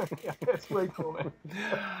 Yeah, it's very cool, man.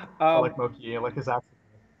 I like Moki. I like his accent.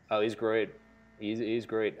 Oh, he's great. He's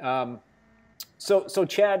great. So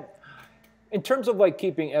Chad, in terms of like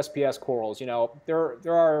keeping SPS corals,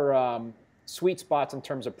 there are sweet spots in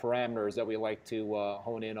terms of parameters that we like to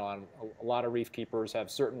hone in on. A lot of reef keepers have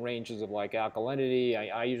certain ranges of like alkalinity.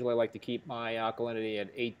 I usually like to keep my alkalinity at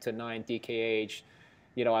 8 to 9 DKH.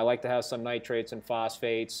 I like to have some nitrates and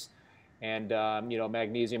phosphates, and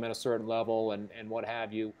magnesium at a certain level, and what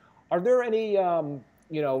have you. Are there any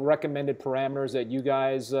recommended parameters that you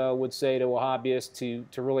guys would say to a hobbyist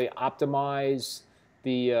to really optimize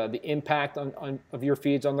the impact of your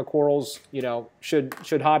feeds on the corals? Should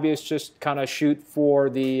hobbyists just kind of shoot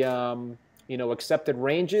for the accepted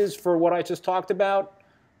ranges for what I just talked about,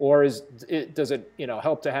 or does it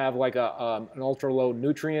help to have like an ultra low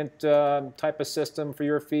nutrient type of system for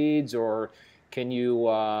your feeds, or can you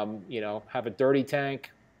have a dirty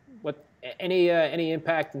tank? What any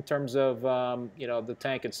impact in terms of the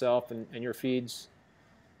tank itself and your feeds?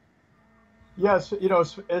 Yes,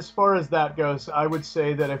 as far as that goes, I would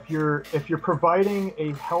say that if you're providing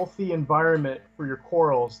a healthy environment for your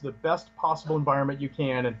corals, the best possible environment you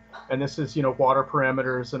can, and this is water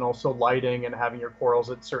parameters and also lighting and having your corals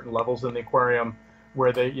at certain levels in the aquarium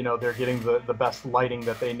where they're getting the best lighting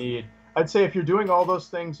that they need. I'd say if you're doing all those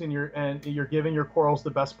things and you're giving your corals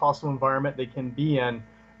the best possible environment they can be in,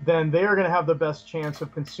 then they are going to have the best chance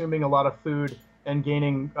of consuming a lot of food and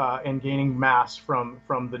gaining mass from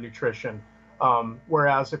the nutrition.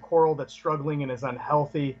 Whereas a coral that's struggling and is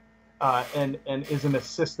unhealthy and is in a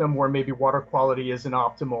system where maybe water quality isn't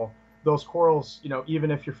optimal, those corals,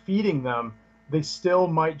 even if you're feeding them, they still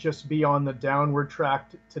might just be on the downward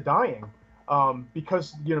track to dying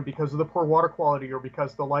because of the poor water quality or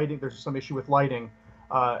because the lighting. There's some issue with lighting.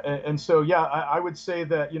 And so, yeah, I would say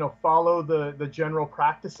that, follow the general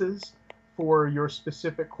practices for your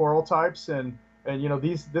specific coral types. And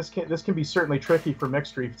this can be certainly tricky for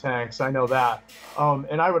mixed reef tanks. I know that.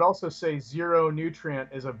 And I would also say zero nutrient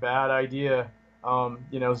is a bad idea.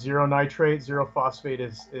 Zero nitrate, zero phosphate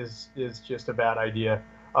is just a bad idea.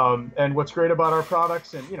 And what's great about our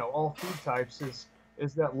products and, all feed types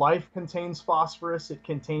is that life contains phosphorus. It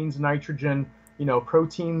contains nitrogen.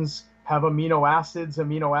 Proteins have amino acids.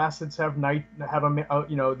 Amino acids have the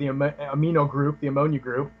amino group, the ammonia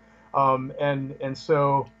group, and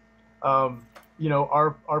so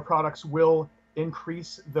our products will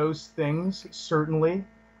increase those things certainly.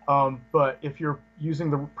 But if you're using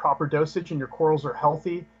the proper dosage and your corals are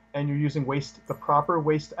healthy and you're using the proper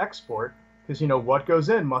waste export, because what goes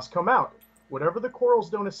in must come out. Whatever the corals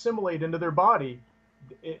don't assimilate into their body,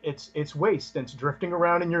 it's waste, and it's drifting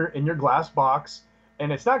around in your glass box.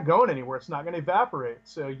 and it's not going anywhere. It's not going to evaporate.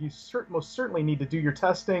 So you most certainly need to do your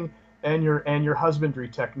testing and your husbandry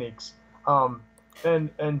techniques. And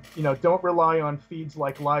don't rely on feeds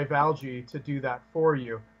like live algae to do that for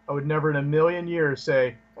you. I would never in a million years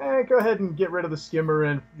say, go ahead and get rid of the skimmer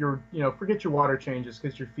and forget your water changes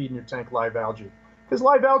because you're feeding your tank live algae. Because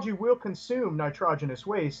live algae will consume nitrogenous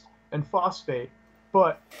waste and phosphate,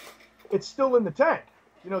 but it's still in the tank.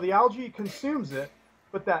 The algae consumes it,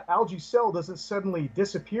 but that algae cell doesn't suddenly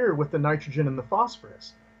disappear with the nitrogen and the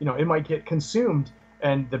phosphorus. It might get consumed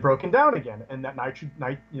and they're broken down again, and that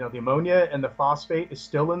the ammonia and the phosphate is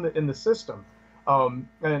still in the system.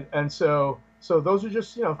 So those are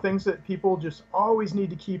just things that people just always need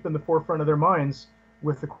to keep in the forefront of their minds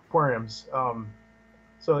with aquariums.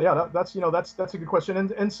 So yeah, that's a good question.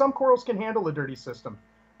 And some corals can handle a dirty system.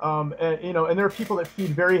 And there are people that feed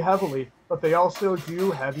very heavily, but they also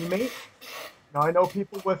do heavy maintenance. Now, I know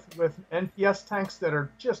people with NPS tanks that are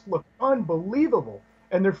just look unbelievable,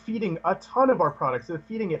 and they're feeding a ton of our products. They're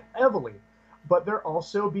feeding it heavily, but they're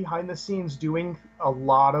also behind the scenes doing a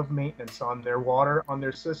lot of maintenance on their water, on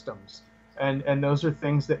their systems. And those are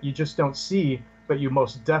things that you just don't see, but you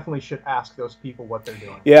most definitely should ask those people what they're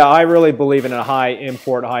doing. Yeah, I really believe in a high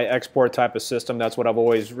import, high export type of system. That's what I've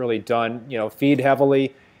always really done. Feed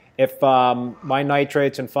heavily. If my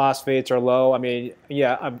nitrates and phosphates are low, I mean,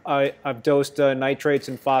 yeah, I've dosed nitrates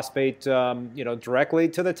and phosphate, directly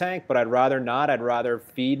to the tank, but I'd rather not. I'd rather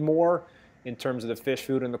feed more in terms of the fish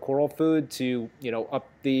food and the coral food to, up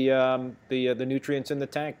the nutrients in the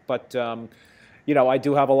tank. But I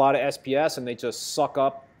do have a lot of SPS, and they just suck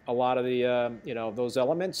up a lot of the those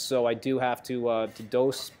elements. So I do have to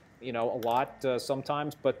dose a lot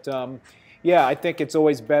sometimes, but. Yeah, I think it's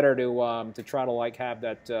always better to try to have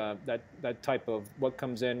that type of what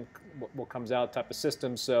comes in, what comes out type of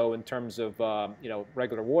system. So in terms of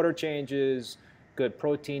regular water changes, good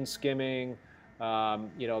protein skimming,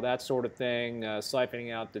 that sort of thing,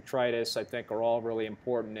 siphoning out detritus, I think are all really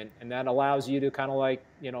important, and that allows you to kind of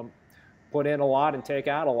put in a lot and take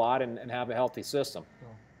out a lot and have a healthy system.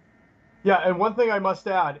 Yeah, and one thing I must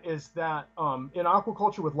add is that in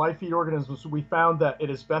aquaculture with live feed organisms, we found that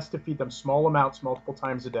it is best to feed them small amounts multiple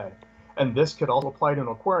times a day. And this could also apply to an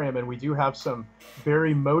aquarium, and we do have some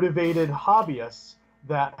very motivated hobbyists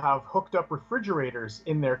that have hooked up refrigerators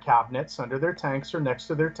in their cabinets under their tanks or next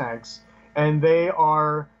to their tanks, and they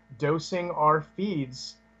are dosing our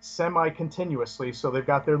feeds semi-continuously. So they've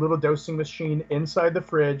got their little dosing machine inside the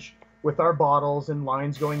fridge with our bottles and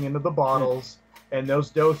lines going into the bottles. And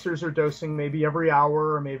those dosers are dosing maybe every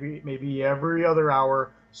hour or maybe every other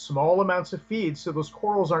hour, small amounts of feed, so those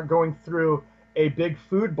corals aren't going through a big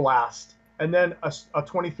food blast and then a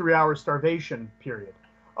 23-hour starvation period.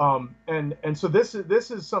 And so this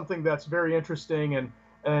is something that's very interesting, and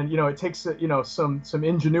it takes some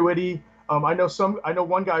ingenuity. I know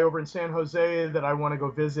one guy over in San Jose that I want to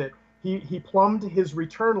go visit. He plumbed his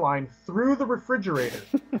return line through the refrigerator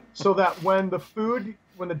so that when the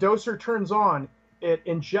doser turns on, it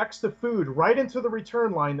injects the food right into the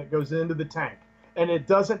return line that goes into the tank, and it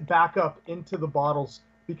doesn't back up into the bottles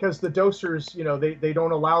because the dosers, they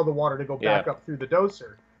don't allow the water to go back up through the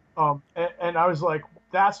doser. And I was like,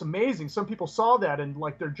 that's amazing. Some people saw that and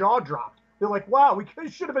their jaw dropped. They're like, wow, we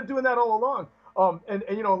should have been doing that all along. And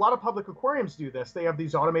a lot of public aquariums do this. They have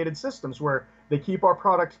these automated systems where they keep our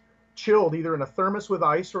product chilled either in a thermos with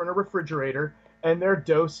ice or in a refrigerator, and they're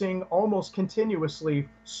dosing almost continuously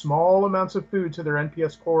small amounts of food to their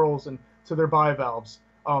NPS corals and to their bivalves.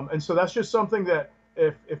 And so that's just something that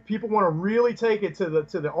if people want to really take it to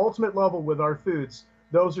the ultimate level with our foods,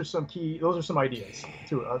 those are some ideas,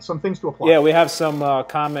 some things to apply. Yeah, we have some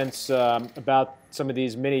comments about some of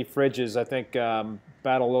these mini fridges. I think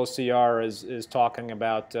Battle OCR is talking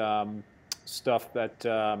about stuff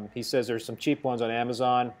that he says there's some cheap ones on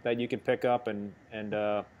Amazon that you can pick up, and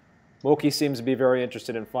Moki seems to be very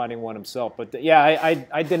interested in finding one himself. But yeah,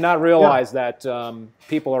 I did not realize that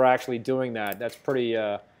people are actually doing that. That's pretty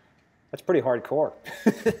hardcore.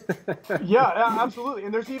 Yeah, absolutely.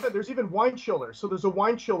 And there's even wine chillers. So there's a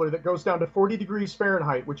wine chiller that goes down to 40 degrees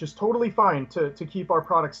Fahrenheit, which is totally fine to keep our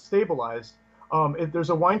products stabilized. There's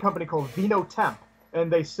a wine company called Vino Temp,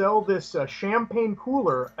 and they sell this champagne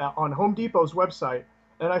cooler on Home Depot's website.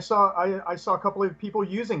 And I saw a couple of people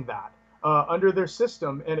using that under their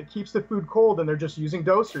system, and it keeps the food cold, and they're just using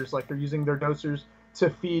dosers, like they're using their dosers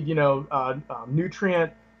to feed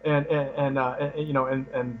nutrient and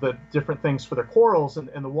the different things for their corals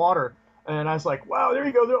and the water. And I was like, wow, there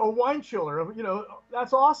you go, a wine chiller,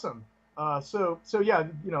 that's awesome. So yeah,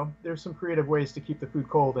 there's some creative ways to keep the food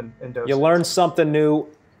cold and dosage. You learn something new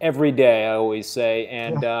every day, I always say,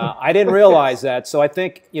 and I didn't realize that. So I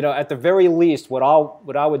think, at the very least, what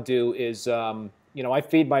I would do is, I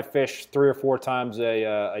feed my fish 3 or 4 times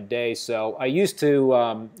a day. So I used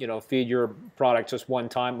to, feed your product just one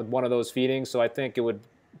time with one of those feedings. So I think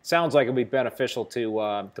sounds like it would be beneficial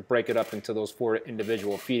to break it up into those 4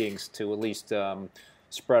 individual feedings to at least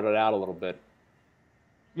spread it out a little bit.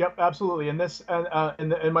 Yep, absolutely. And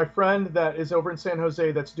my friend that is over in San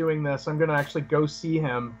Jose that's doing this, I'm going to actually go see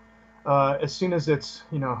him as soon as it's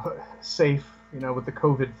safe, with the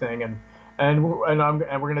COVID thing, and we're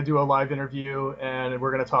going to do a live interview, and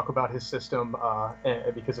we're going to talk about his system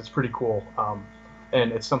because it's pretty cool,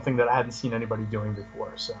 and it's something that I hadn't seen anybody doing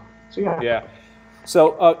before. So yeah. Yeah.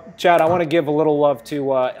 So, Chad, I want to give a little love to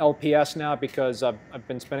LPS now because I've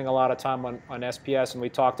been spending a lot of time on SPS, and we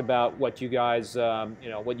talked about what you guys,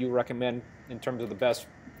 what you recommend in terms of the best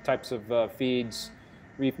types of feeds,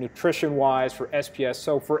 reef nutrition-wise for SPS.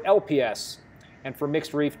 So for LPS and for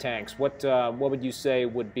mixed reef tanks, what would you say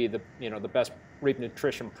would be the best reef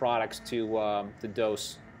nutrition products to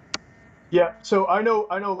dose? Yeah, so I know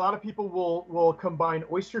a lot of people will combine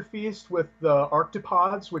Oyster Feast with the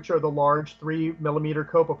Arctopods, which are the large 3 mm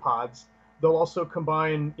copepods. They'll also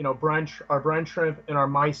combine our brine shrimp and our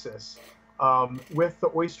mysis with the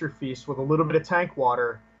Oyster Feast with a little bit of tank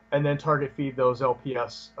water, and then target feed those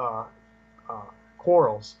LPS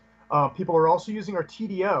corals. People are also using our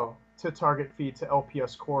TDO to target feed to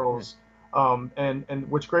LPS corals. And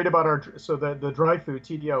what's great about the dry food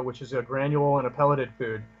TDO, which is a granule and a pelleted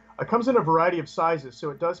food. It comes in a variety of sizes,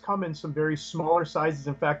 so it does come in some very smaller sizes.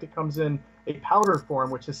 In fact, it comes in a powder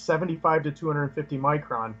form, which is 75 to 250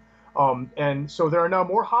 micron. And so there are now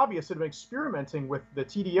more hobbyists that have been experimenting with the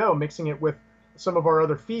TDO, mixing it with some of our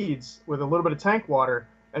other feeds with a little bit of tank water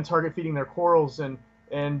and target feeding their corals, and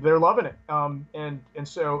they're loving it. And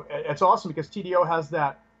so it's awesome because TDO has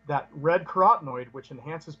that red carotenoid, which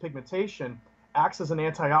enhances pigmentation, acts as an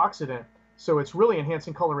antioxidant. So it's really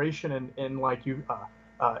enhancing coloration in like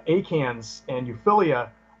acans and euphilia,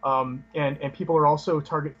 and people are also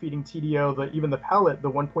target feeding TDO, even the pellet,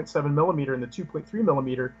 the 1.7 millimeter and the 2.3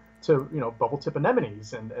 millimeter to bubble tip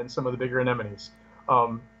anemones and some of the bigger anemones.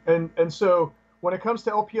 And so when it comes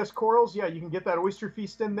to LPS corals, yeah, you can get that Oyster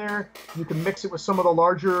Feast in there. You can mix it with some of the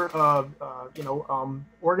larger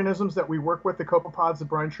organisms that we work with, the copepods, the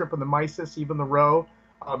brine shrimp, and the mysis, even the roe.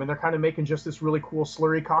 And they're kind of making just this really cool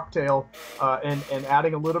slurry cocktail, and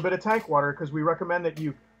adding a little bit of tank water, because we recommend that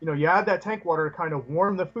you add that tank water to kind of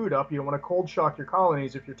warm the food up. You don't want to cold shock your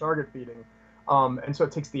colonies if you're target feeding, and so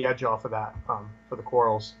it takes the edge off of that for the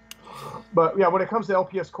corals. But yeah, when it comes to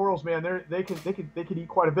LPS corals, man, they could eat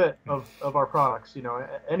quite a bit of our products.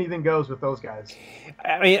 Anything goes with those guys.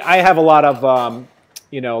 I mean, I have a lot of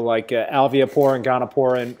like alveopore and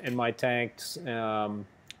gonopore in my tanks.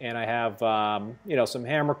 And I have, some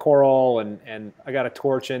hammer coral, and I got a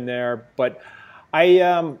torch in there. But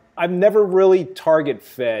I've never really target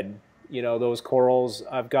fed, those corals.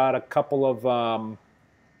 I've got a couple of,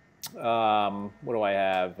 what do I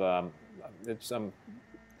have?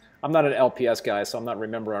 I'm not an LPS guy, so I'm not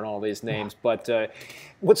remembering all these names. But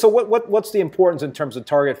what's the importance in terms of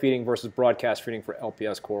target feeding versus broadcast feeding for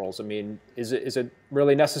LPS corals? I mean, is it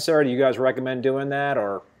really necessary? Do you guys recommend doing that,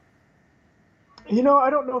 or? I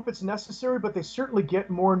don't know if it's necessary, but they certainly get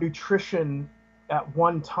more nutrition at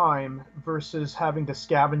one time versus having to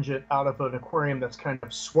scavenge it out of an aquarium that's kind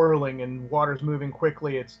of swirling and water's moving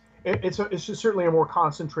quickly. It's just certainly a more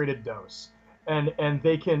concentrated dose, and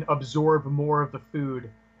they can absorb more of the food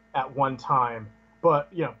at one time. But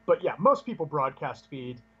yeah, most people broadcast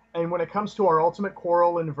feed, and when it comes to our ultimate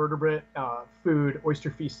coral and invertebrate food,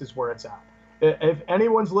 Oyster Feast is where it's at. If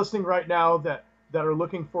anyone's listening right now that are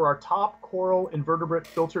looking for our top coral invertebrate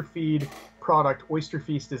filter feed product, Oyster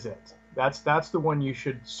Feast is it. That's the one you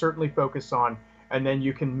should certainly focus on, and then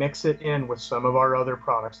you can mix it in with some of our other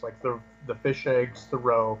products like the fish eggs, the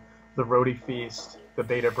roe, the Rhodey Feast, the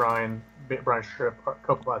beta brine shrimp,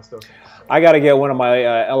 copepods, those things. I got to get one of my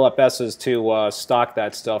LFSs to stock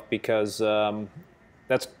that stuff, because the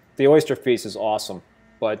Oyster Feast is awesome.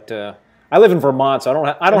 But I live in Vermont, so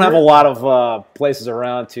I don't have a lot of places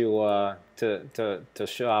around to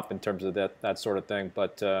shop in terms of that sort of thing.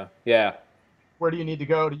 But yeah. Where do you need to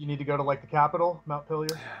go? Do you need to go to like the capital, Mount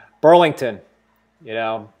Pillier? Burlington.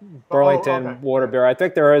 Burlington, okay. Waterbury. I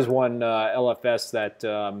think there is one LFS that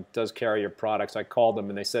does carry your products. I called them,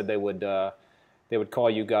 and they said they would call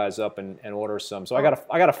you guys up and order some. So I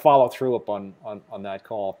got to follow through up on that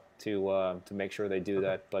call to make sure they do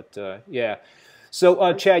that. But yeah.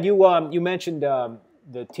 So Chad, you mentioned the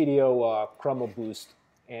TDO Chroma Boost,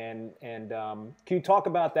 Can you talk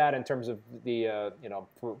about that in terms of the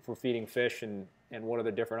for feeding fish and what are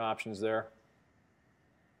the different options there?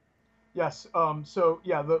 Yes. So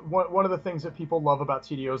yeah, one of the things that people love about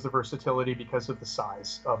TDO is the versatility because of the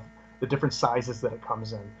size of the different sizes that it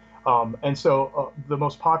comes in. And so the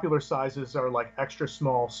most popular sizes are like extra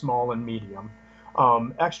small, small, and medium.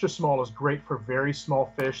 Extra small is great for very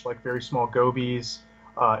small fish, like very small gobies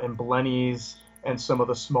and blennies, and some of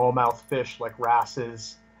the smallmouth fish like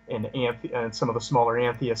wrasses and some of the smaller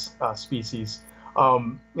anthias species.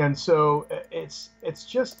 And so it's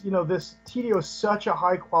just, this TDO is such a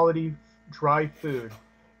high quality dry food.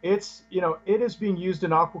 It is being used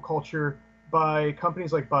in aquaculture by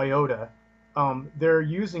companies like Biota. They're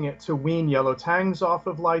using it to wean yellow tangs off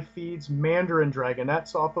of live feeds, mandarin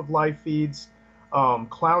dragonettes off of live feeds,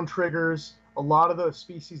 clown triggers. A lot of the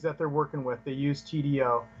species that they're working with, they use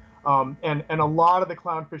TDO. And a lot of the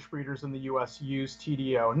clownfish breeders in the U.S. use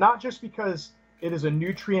TDO, not just because it is a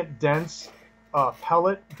nutrient-dense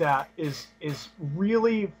pellet that is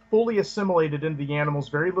really fully assimilated into the animals.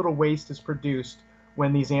 Very little waste is produced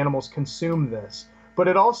when these animals consume this. But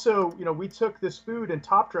it also, we took this food and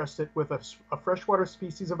top dressed it with a freshwater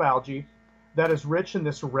species of algae that is rich in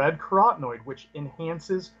this red carotenoid, which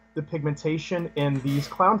enhances the pigmentation in these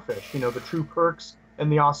clownfish, the true perks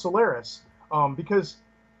and the ocellaris. Because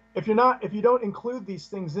if you don't include these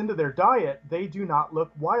things into their diet, they do not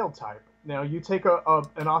look wild type. Now, you take an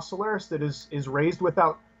ocellaris that is raised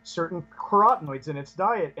without certain carotenoids in its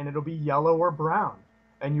diet, and it'll be yellow or brown.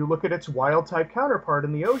 And you look at its wild type counterpart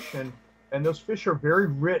in the ocean, and those fish are very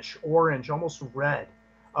rich orange, almost red,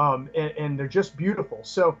 and they're just beautiful.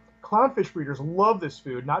 So clownfish breeders love this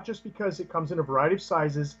food, not just because it comes in a variety of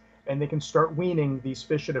sizes, and they can start weaning these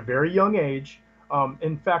fish at a very young age.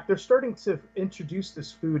 In fact, they're starting to introduce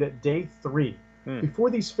this food at day 3,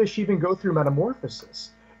 before these fish even go through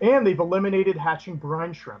metamorphosis. And they've eliminated hatching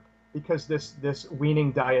brine shrimp because this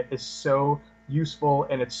weaning diet is so useful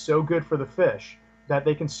and it's so good for the fish that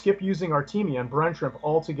they can skip using Artemia and brine shrimp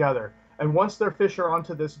altogether. And once their fish are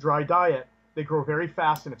onto this dry diet, they grow very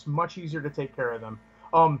fast and it's much easier to take care of them.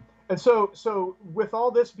 And so with all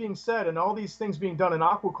this being said and all these things being done in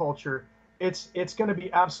aquaculture, it's going to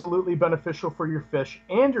be absolutely beneficial for your fish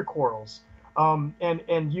and your corals.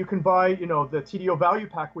 And you can buy, the TDO value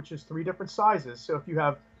pack, which is 3 different sizes. So if you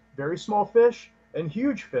have very small fish and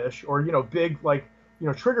huge fish, or, big, like,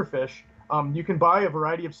 trigger fish, you can buy a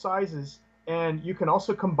variety of sizes, and you can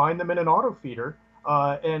also combine them in an auto feeder.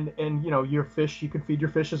 And your fish, you can feed your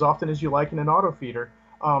fish as often as you like in an auto feeder.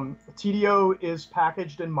 TDO is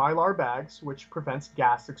packaged in Mylar bags, which prevents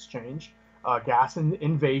gas exchange, gas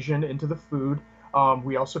invasion into the food.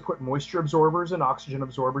 We also put moisture absorbers and oxygen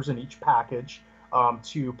absorbers in each package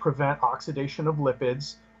to prevent oxidation of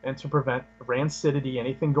lipids and to prevent rancidity,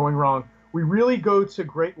 anything going wrong. We really go to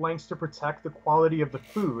great lengths to protect the quality of the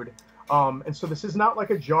food. And so this is not like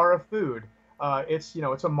a jar of food. It's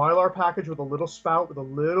a Mylar package with a little spout with a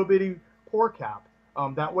little bitty pour cap.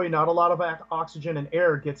 That way, not a lot of oxygen and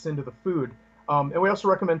air gets into the food. And we also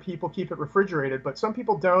recommend people keep it refrigerated, but some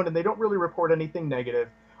people don't, and they don't really report anything negative.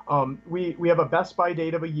 We have a best by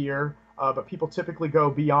date of a year, but people typically go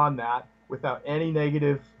beyond that without any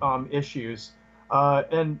negative issues.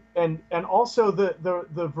 And also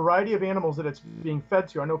the variety of animals that it's being fed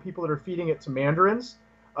to. I know people that are feeding it to mandarins.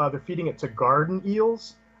 They're feeding it to garden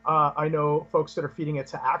eels. I know folks that are feeding it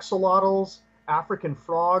to axolotls, African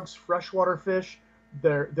frogs, freshwater fish.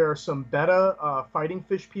 There are some betta fighting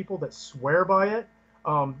fish people that swear by it.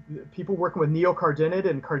 People working with neocardinid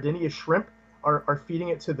and cardinia shrimp are feeding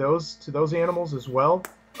it to those animals as well.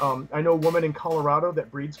 I know a woman in Colorado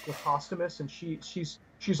that breeds Placostomus, and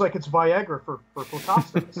she's like, it's Viagra for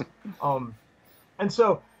Placostomus. And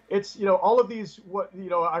so it's, all of these,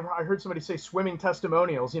 I heard somebody say swimming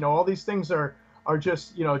testimonials. All these things are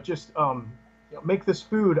just make this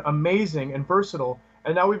food amazing and versatile.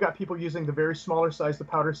 And now we've got people using the very smaller size, the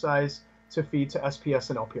powder size, to feed to SPS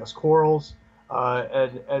and LPS corals.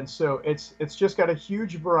 And so it's just got a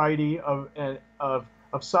huge variety of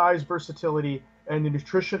size, versatility, and the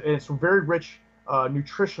nutrition. And it's very rich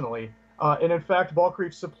nutritionally. And in fact, Bulk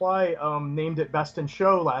Reef Supply named it Best in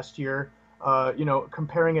Show last year.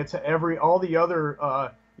 Comparing it to all the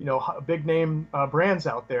other big name brands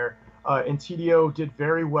out there. And TDO did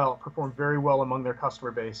very well, performed very well among their customer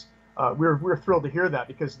base. We're thrilled to hear that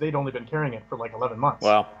because they'd only been carrying it for like 11 months.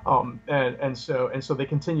 Wow. And so they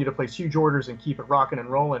continue to place huge orders and keep it rocking and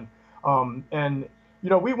rolling. And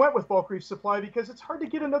we went with bulk reef supply because it's hard to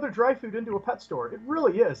get another dry food into a pet store. It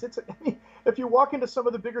really is. I mean, if you walk into some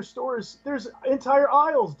of the bigger stores, there's entire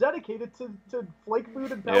aisles dedicated to flake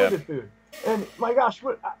food and pelleted food. And my gosh,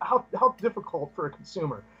 how difficult for a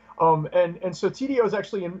consumer. And so TDO is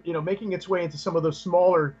actually making its way into some of those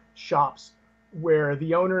smaller shops where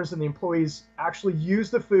the owners and the employees actually use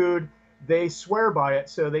the food. They swear by it,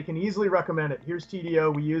 so they can easily recommend it. Here's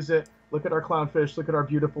TDO, we use it. Look at our clownfish. Look at our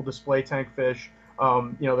beautiful display tank fish.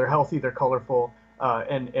 They're healthy, they're colorful,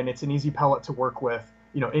 and it's an easy pellet to work with.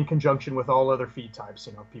 In conjunction with all other feed types.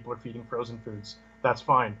 People are feeding frozen foods. That's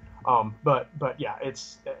fine. But yeah,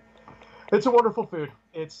 it's a wonderful food.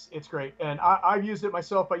 It's great, and I've used it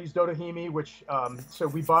myself. I used Otohime, which so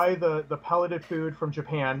we buy the pelleted food from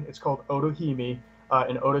Japan. It's called Otohime.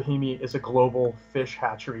 And Otohime is a global fish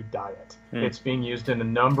hatchery diet. It's being used in a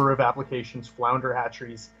number of applications: flounder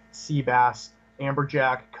hatcheries, sea bass,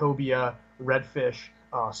 amberjack, cobia, redfish,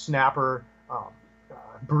 snapper,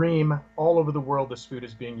 bream. All over the world, this food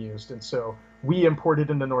is being used. And so we import it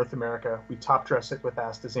into North America. We top dress it with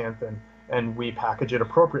astaxanthin, and we package it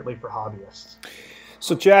appropriately for hobbyists.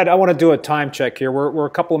 So, Chad, I want to do a time check here. We're a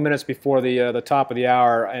couple of minutes before the top of the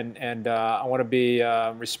hour, and I want to be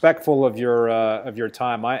respectful of your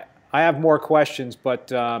time. I have more questions,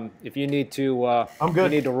 but if you need to, I'm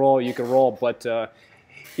good. You need to roll, you can roll. But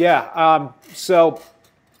yeah, so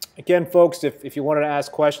again, folks, if you wanted to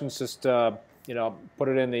ask questions, just put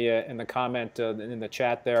it in the comment in the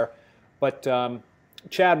chat there. But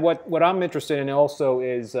Chad, what I'm interested in also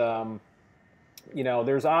is.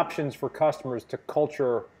 There's options for customers to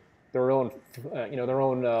culture their own,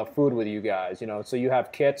 food with you guys. So you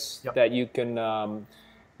have kits that you can,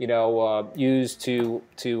 use to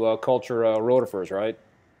culture rotifers, right?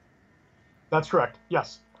 That's correct.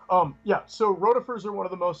 Yes. So rotifers are one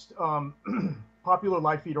of the most popular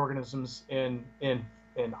live feed organisms in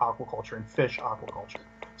aquaculture, in fish aquaculture.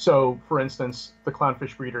 So, for instance, the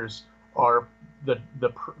clownfish breeders are the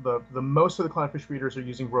most of the clownfish breeders are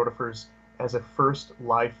using rotifers as a first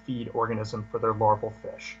live feed organism for their larval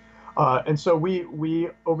fish. And so we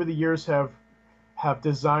over the years have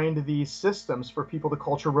designed these systems for people to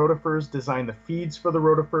culture rotifers, designed the feeds for the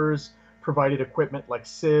rotifers, provided equipment like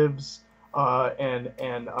sieves and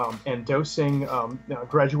dosing,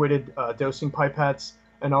 graduated dosing pipettes,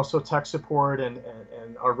 and also tech support and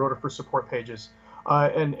our rotifer support pages.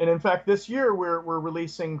 And in fact, this year we're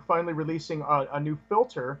finally releasing a new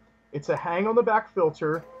filter. It's a hang on the back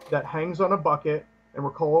filter that hangs on a bucket, and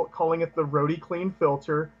we're calling it the RotiClean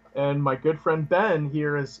filter. And my good friend Ben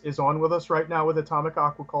here is on with us right now with Atomic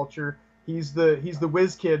Aquaculture. He's the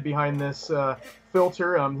whiz kid behind this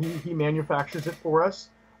filter. He manufactures it for us,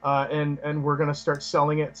 and we're going to start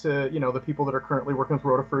selling it to the people that are currently working with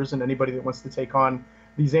rotifers and anybody that wants to take on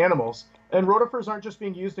these animals. And rotifers aren't just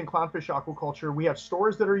being used in clownfish aquaculture. We have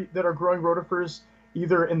stores that are growing rotifers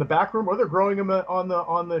either in the back room or they're growing them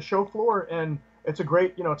on the show floor, and it's a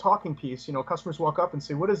great talking piece. Customers walk up and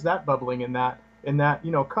say, "What is that bubbling in that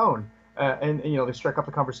cone?" And they strike up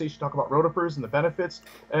the conversation, talk about rotifers and the benefits,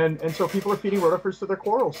 and so people are feeding rotifers to their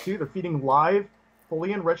corals too. They're feeding live,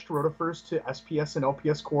 fully enriched rotifers to SPS and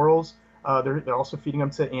LPS corals. They're also feeding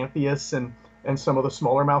them to Anthias and some of the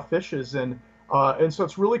smaller mouth fishes, and so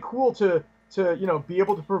it's really cool to be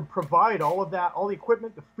able to provide all of that, all the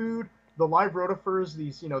equipment, the food, the live rotifers,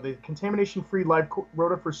 these the contamination-free live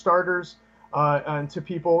rotifer starters, and to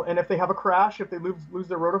people. And if they have a crash, if they lose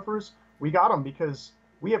their rotifers, we got them, because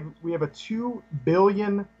we have a 2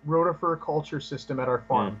 billion rotifer culture system at our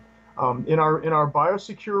farm. In our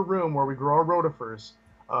biosecure room where we grow our rotifers,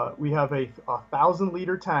 we have a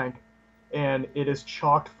 1,000-liter tank, and it is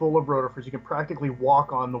chocked full of rotifers. You can practically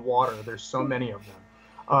walk on the water. There's so many of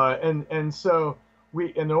them, and so.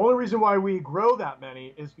 And the only reason why we grow that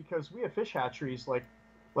many is because we have fish hatcheries. Like,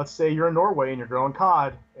 let's say you're in Norway and you're growing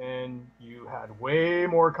cod, and you had way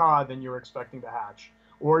more cod than you were expecting to hatch,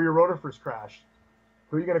 or your rotifers crashed.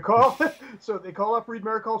 Who are you going to call? So they call up Reed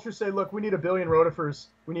Mariculture, say, "Look, we need 1 billion rotifers.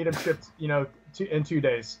 We need them shipped, in 2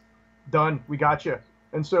 days. Done. We got you."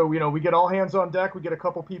 And so, we get all hands on deck. We get a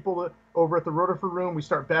couple people over at the rotifer room. We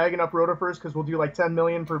start bagging up rotifers because we'll do like 10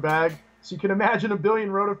 million per bag. So you can imagine 1 billion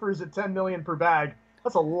rotifers at 10 million per bag.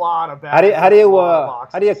 That's a lot of bags. How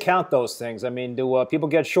do you count those things? I mean, do people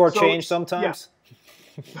get shortchanged sometimes?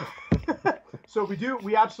 Yeah. So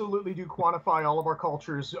we absolutely do quantify all of our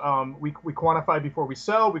cultures. We quantify before we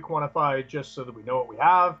sell. We quantify just so that we know what we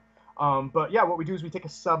have. But yeah, what we do is we take a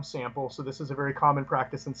subsample. So this is a very common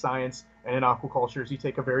practice in science and in aquaculture. Is you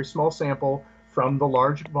take a very small sample from the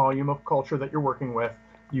large volume of culture that you're working with.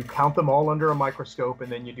 You count them all under a microscope,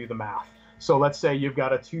 and then you do the math. So let's say you've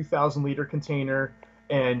got a 2,000-liter container.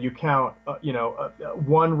 and you count,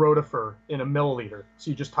 one rotifer in a milliliter.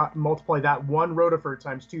 So you just multiply that one rotifer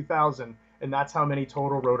times 2,000, and that's how many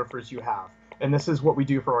total rotifers you have. And this is what we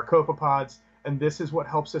do for our copepods, and this is what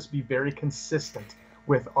helps us be very consistent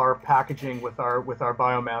with our packaging, with our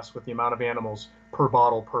biomass, with the amount of animals per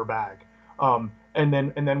bottle per bag. And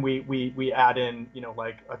then we add in,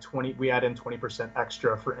 we add in 20%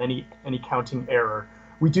 extra for any counting error.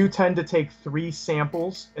 We do tend to take 3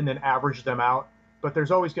 samples and then average them out, but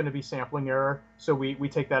there's always going to be sampling error. So we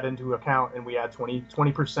take that into account, and we add 20%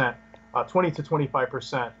 to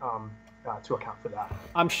 25% to account for that.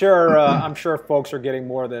 I'm sure folks are getting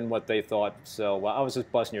more than what they thought. So I was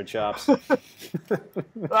just busting your chops.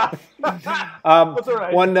 That's all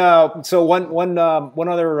right. One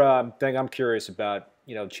other thing I'm curious about,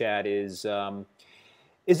 Chad, is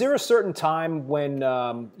there a certain time when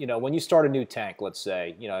when you start a new tank, let's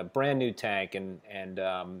say, a brand new tank, and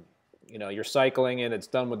you're cycling and it's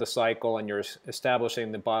done with the cycle and you're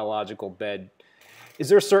establishing the biological bed? Is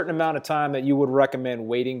there a certain amount of time that you would recommend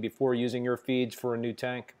waiting before using your feeds for a new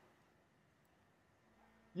tank?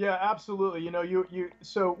 Yeah, absolutely.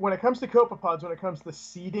 So when it comes to copepods, when it comes to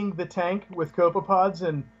seeding the tank with copepods,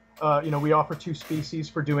 and we offer 2 species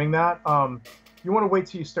for doing that. You want to wait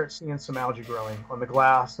till you start seeing some algae growing on the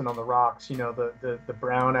glass and on the rocks. The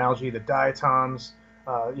brown algae, the diatoms,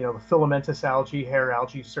 the filamentous algae, hair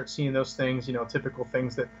algae. You start seeing those things. Typical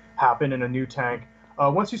things that happen in a new tank.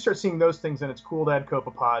 Once you start seeing those things, then it's cool to add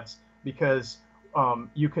copepods, because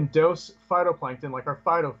you can dose phytoplankton, like our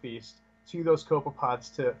PhytoFeast, to those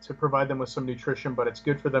copepods to provide them with some nutrition, but it's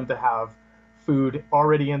good for them to have food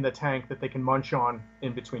already in the tank that they can munch on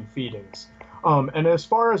in between feedings. And as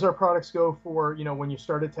far as our products go for, when you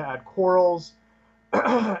started to add corals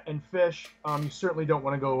and fish, you certainly don't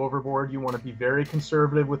want to go overboard. You want to be very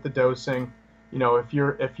conservative with the dosing. If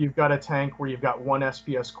you've got a tank where you've got 1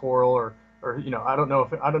 SPS coral, or I don't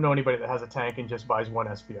know anybody that has a tank and just buys 1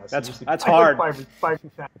 SPS. That's hard.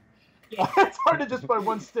 Yeah, it's hard to just buy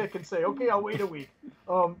 1 stick and say, okay, I'll wait a week.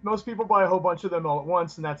 Most people buy a whole bunch of them all at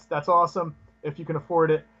once, and that's awesome if you can afford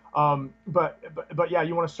it. But yeah,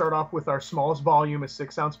 you want to start off with our smallest volume, a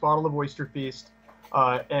 6-ounce bottle of Oyster Feast,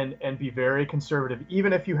 and be very conservative,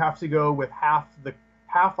 even if you have to go with half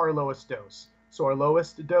our lowest dose. So our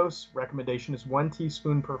lowest dose recommendation is 1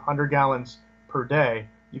 teaspoon per 100 gallons per day.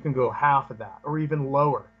 You can go half of that, or even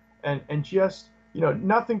lower, and just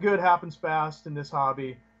nothing good happens fast in this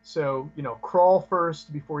hobby. So crawl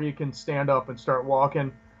first before you can stand up and start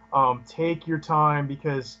walking. Take your time,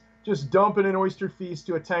 because just dumping an Oyster Feast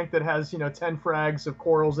to a tank that has 10 frags of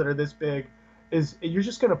corals that are this big you're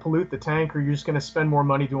just going to pollute the tank, or you're just going to spend more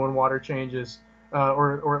money doing water changes,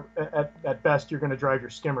 or at best you're going to drive your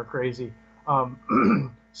skimmer crazy.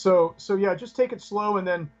 So yeah, just take it slow, and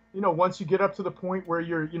then once you get up to the point where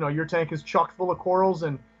your tank is chock full of corals,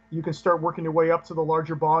 and you can start working your way up to the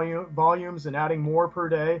larger volumes and adding more per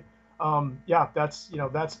day. Yeah, that's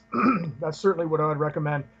that's certainly what I would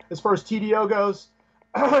recommend. As far as TDO goes,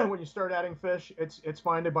 when you start adding fish, it's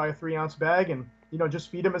fine to buy a 3-ounce bag and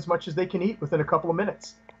just feed them as much as they can eat within a couple of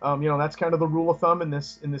minutes. That's kind of the rule of thumb in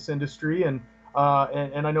this industry, and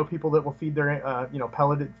I know people that will feed their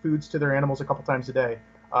pelleted foods to their animals a couple times a day.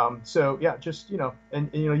 So yeah, just and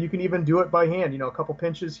you can even do it by hand. A couple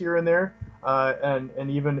pinches here and there,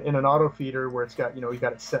 and even in an auto feeder where it's got you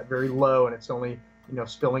got it set very low and it's only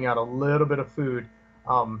spilling out a little bit of food.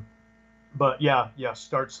 But yeah,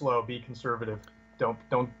 start slow, be conservative.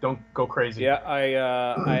 Don't go crazy. Yeah, I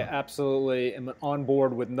absolutely am on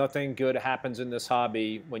board with nothing good happens in this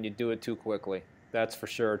hobby when you do it too quickly. That's for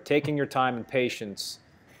sure. Taking your time and patience,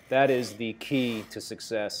 that is the key to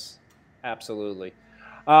success. Absolutely.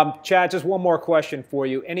 Chad, just one more question for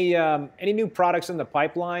you. Any new products in the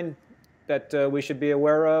pipeline that we should be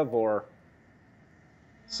aware of, or?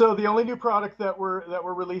 So the only new product that we're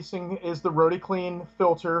releasing is the RotiClean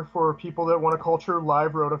filter for people that want to culture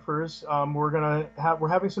live rotifers. We're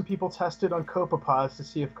having some people tested on copepods to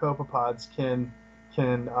see if copepods can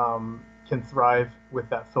thrive with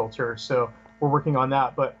that filter. So we're working on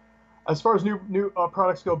that. But as far as new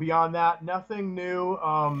products go beyond that, nothing new.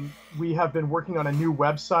 We have been working on a new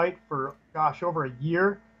website for over a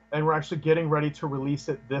year, and we're actually getting ready to release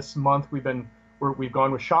it this month. We've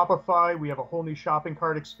gone with Shopify. We have a whole new shopping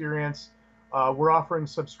cart experience. We're offering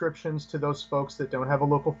subscriptions to those folks that don't have a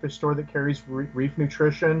local fish store that carries Reef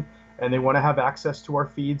Nutrition, and they want to have access to our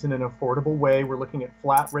feeds in an affordable way. We're looking at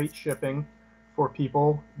flat rate shipping for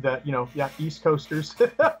people that, East Coasters,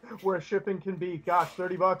 where shipping can be,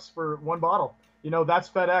 $30 for 1 bottle. That's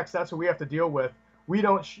FedEx. That's what we have to deal with. We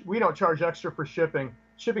don't charge extra for shipping.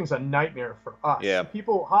 shipping's a nightmare for us. Yeah.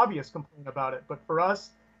 People, hobbyists complain about it, but for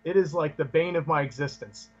us, it is like the bane of my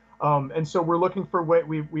existence. And so we're looking for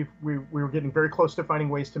we were getting very close to finding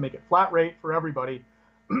ways to make it flat rate for everybody.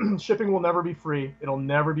 Shipping will never be free. It'll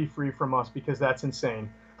never be free from us because that's insane.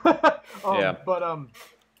 Yeah. But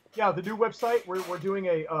yeah, the new website we're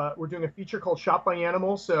doing a feature called Shop by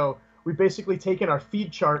Animal. So we've basically taken our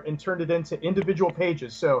feed chart and turned it into individual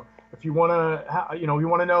pages. So if you want to, you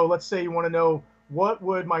want to know, let's say you want to know what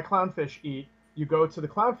would my clownfish eat, you go to the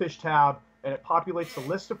clownfish tab and it populates a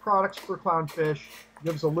list of products for clownfish,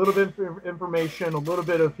 gives a little bit of information, a little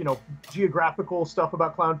bit of geographical stuff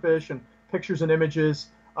about clownfish and pictures and images,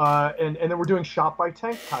 and then we're doing shop by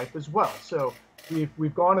tank type as well. So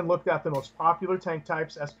we've gone and looked at the most popular tank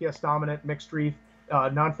types: SPS dominant, mixed reef,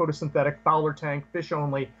 non-photosynthetic, fowler tank, fish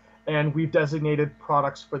only, and we've designated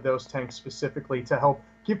products for those tanks specifically to help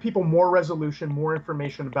give people more resolution, more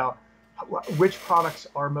information about which products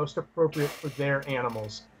are most appropriate for their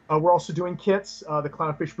animals. We're also doing kits, the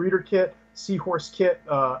Clownfish Breeder Kit, Seahorse Kit,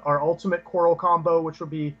 our Ultimate Coral Combo, which will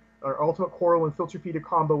be our Ultimate Coral and Filter Feeder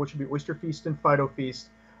Combo, which will be Oyster Feast and Fido Feast,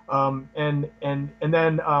 and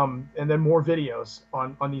then more videos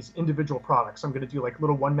on these individual products. I'm going to do like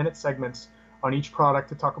little 1-minute segments on each product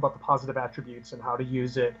to talk about the positive attributes and how to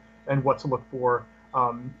use it and what to look for.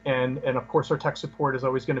 And of course, our tech support is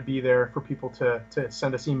always going to be there for people to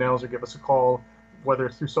send us emails or give us a call, whether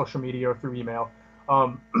it's through social media or through email.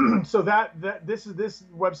 So this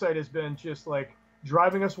website has been just like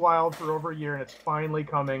driving us wild for over a year, and it's finally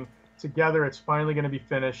coming together. It's finally going to be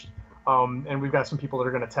finished, and we've got some people that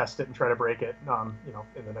are going to test it and try to break it,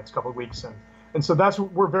 in the next couple of weeks. And so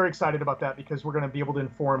we're very excited about that because we're going to be able to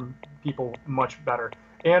inform people much better.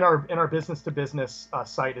 And our business to business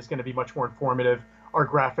site is going to be much more informative. Our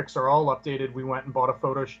graphics are all updated. We went and bought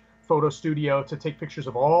a photo studio to take pictures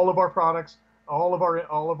of all of our products, all of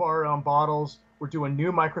our bottles. We're doing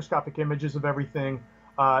new microscopic images of everything,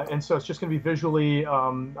 and so it's just going to be visually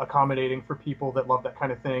accommodating for people that love that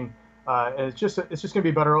kind of thing. And it's just going to be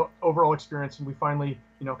a better overall experience. And we finally,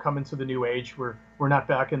 come into the new age. We're not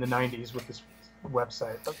back in the '90s with this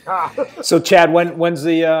website. So, Chad, when's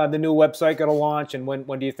the new website going to launch, and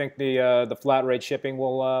when do you think the flat rate shipping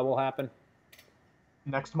will happen?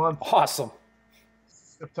 Next month. Awesome.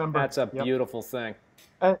 September. That's a beautiful thing.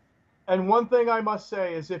 And one thing I must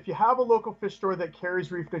say is if you have a local fish store that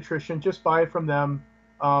carries Reef Nutrition, just buy it from them,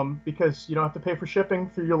 because you don't have to pay for shipping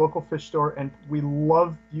through your local fish store. And we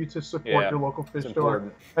love you to support your local fish store.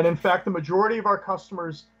 Important. And in fact, the majority of our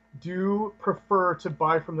customers do prefer to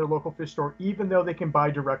buy from their local fish store, even though they can buy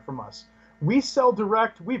direct from us. We sell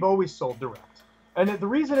direct. We've always sold direct. And the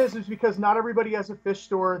reason is because not everybody has a fish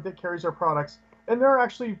store that carries our products. And there are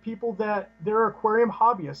actually people there are aquarium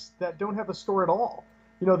hobbyists that don't have a store at all.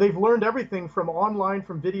 They've learned everything from online,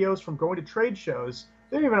 from videos, from going to trade shows.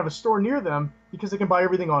 They don't even have a store near them because they can buy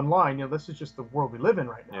everything online. This is just the world we live in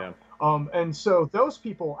right now. Yeah. And so those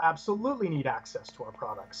people absolutely need access to our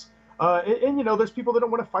products. And there's people that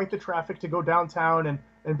don't want to fight the traffic to go downtown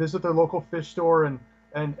and visit their local fish store.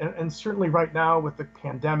 And certainly right now with the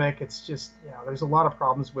pandemic, it's just, there's a lot of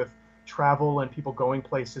problems with travel and people going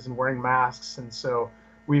places and wearing masks. And so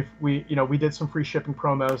we did some free shipping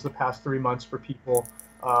promos the past 3 months for people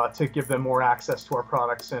to give them more access to our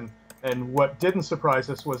products. And what didn't surprise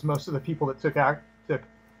us was most of the people that took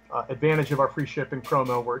advantage of our free shipping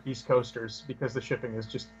promo were East Coasters because the shipping is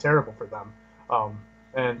just terrible for them.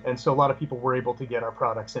 And so a lot of people were able to get our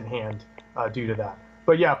products in hand due to that.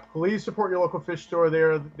 But yeah, please support your local fish store.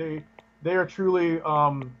 They are truly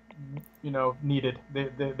needed.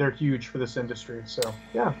 They're huge for this industry. So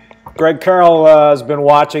yeah. Greg Carroll has been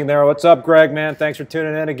watching there. What's up, Greg? Man, thanks for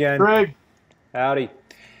tuning in again. Greg, howdy.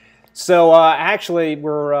 So actually,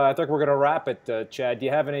 I think we're going to wrap it. Chad, do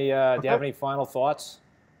you have any final thoughts?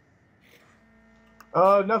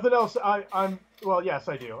 Nothing else. Well, yes,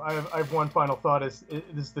 I do. I have one final thought. Is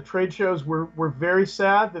the trade shows? We're very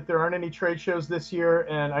sad that there aren't any trade shows this year,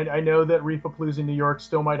 and I know that Reefapalooza in New York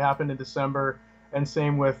still might happen in December, and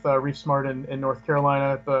same with Reef Smart in North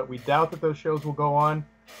Carolina. But we doubt that those shows will go on.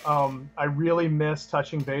 I really miss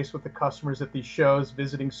touching base with the customers at these shows,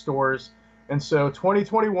 visiting stores. And so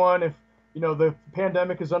 2021, if the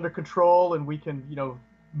pandemic is under control and we can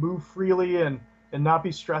move freely and not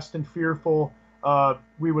be stressed and fearful,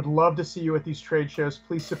 we would love to see you at these trade shows.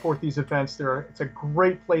 Please support these events. It's a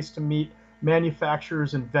great place to meet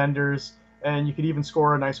manufacturers and vendors, and you could even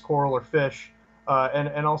score a nice coral or fish.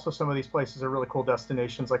 And also some of these places are really cool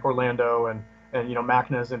destinations like Orlando and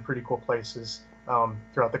Mackinac and pretty cool places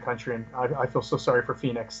throughout the country. And I feel so sorry for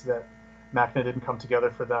Phoenix that Mackinac didn't come together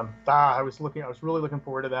for them. I was really looking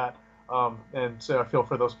forward to that. And so I feel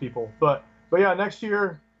for those people. But yeah, next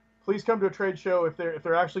year, please come to a trade show if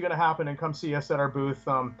they're actually going to happen, and come see us at our booth.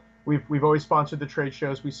 We've always sponsored the trade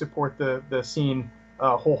shows. We support the scene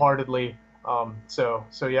wholeheartedly. So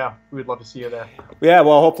yeah, we would love to see you there. Yeah,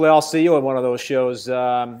 well, hopefully I'll see you at one of those shows.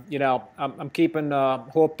 You know, I'm keeping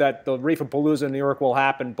hope that the Reefapalooza in New York will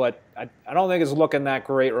happen, but I don't think it's looking that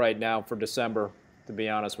great right now for December, to be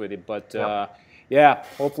honest with you. But yeah,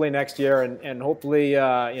 hopefully next year, and hopefully you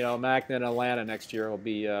know, Magna and Atlanta next year will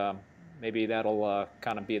be maybe that'll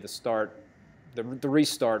kind of be the start, the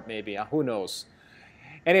restart maybe. Who knows?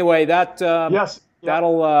 Anyway, that Yes.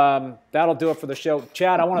 that'll do it for the show.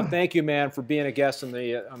 Chad, I want to thank you, man, for being a guest on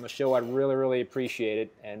the show. I really appreciate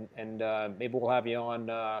it, and maybe we'll have you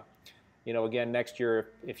on, you know, again next year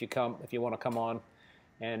if you want to come on,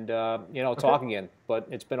 and you know, talk again. But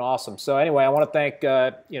it's been awesome. So anyway, I want to thank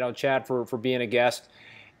you know, Chad for being a guest,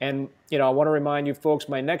 and you know, I want to remind you folks,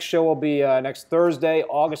 my next show will be next Thursday,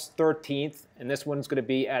 August 13th, and this one's going to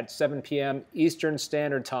be at 7 p.m. Eastern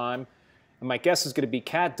Standard Time. And my guest is going to be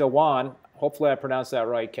Kat Dewan. Hopefully I pronounced that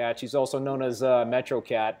right, Kat. She's also known as Metro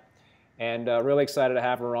Cat. And really excited to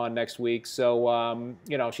have her on next week. So,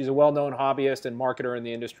 you know, she's a well-known hobbyist and marketer in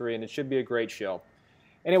the industry, and it should be a great show.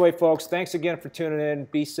 Anyway, folks, thanks again for tuning in.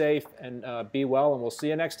 Be safe and be well, and we'll see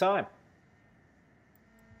you next time.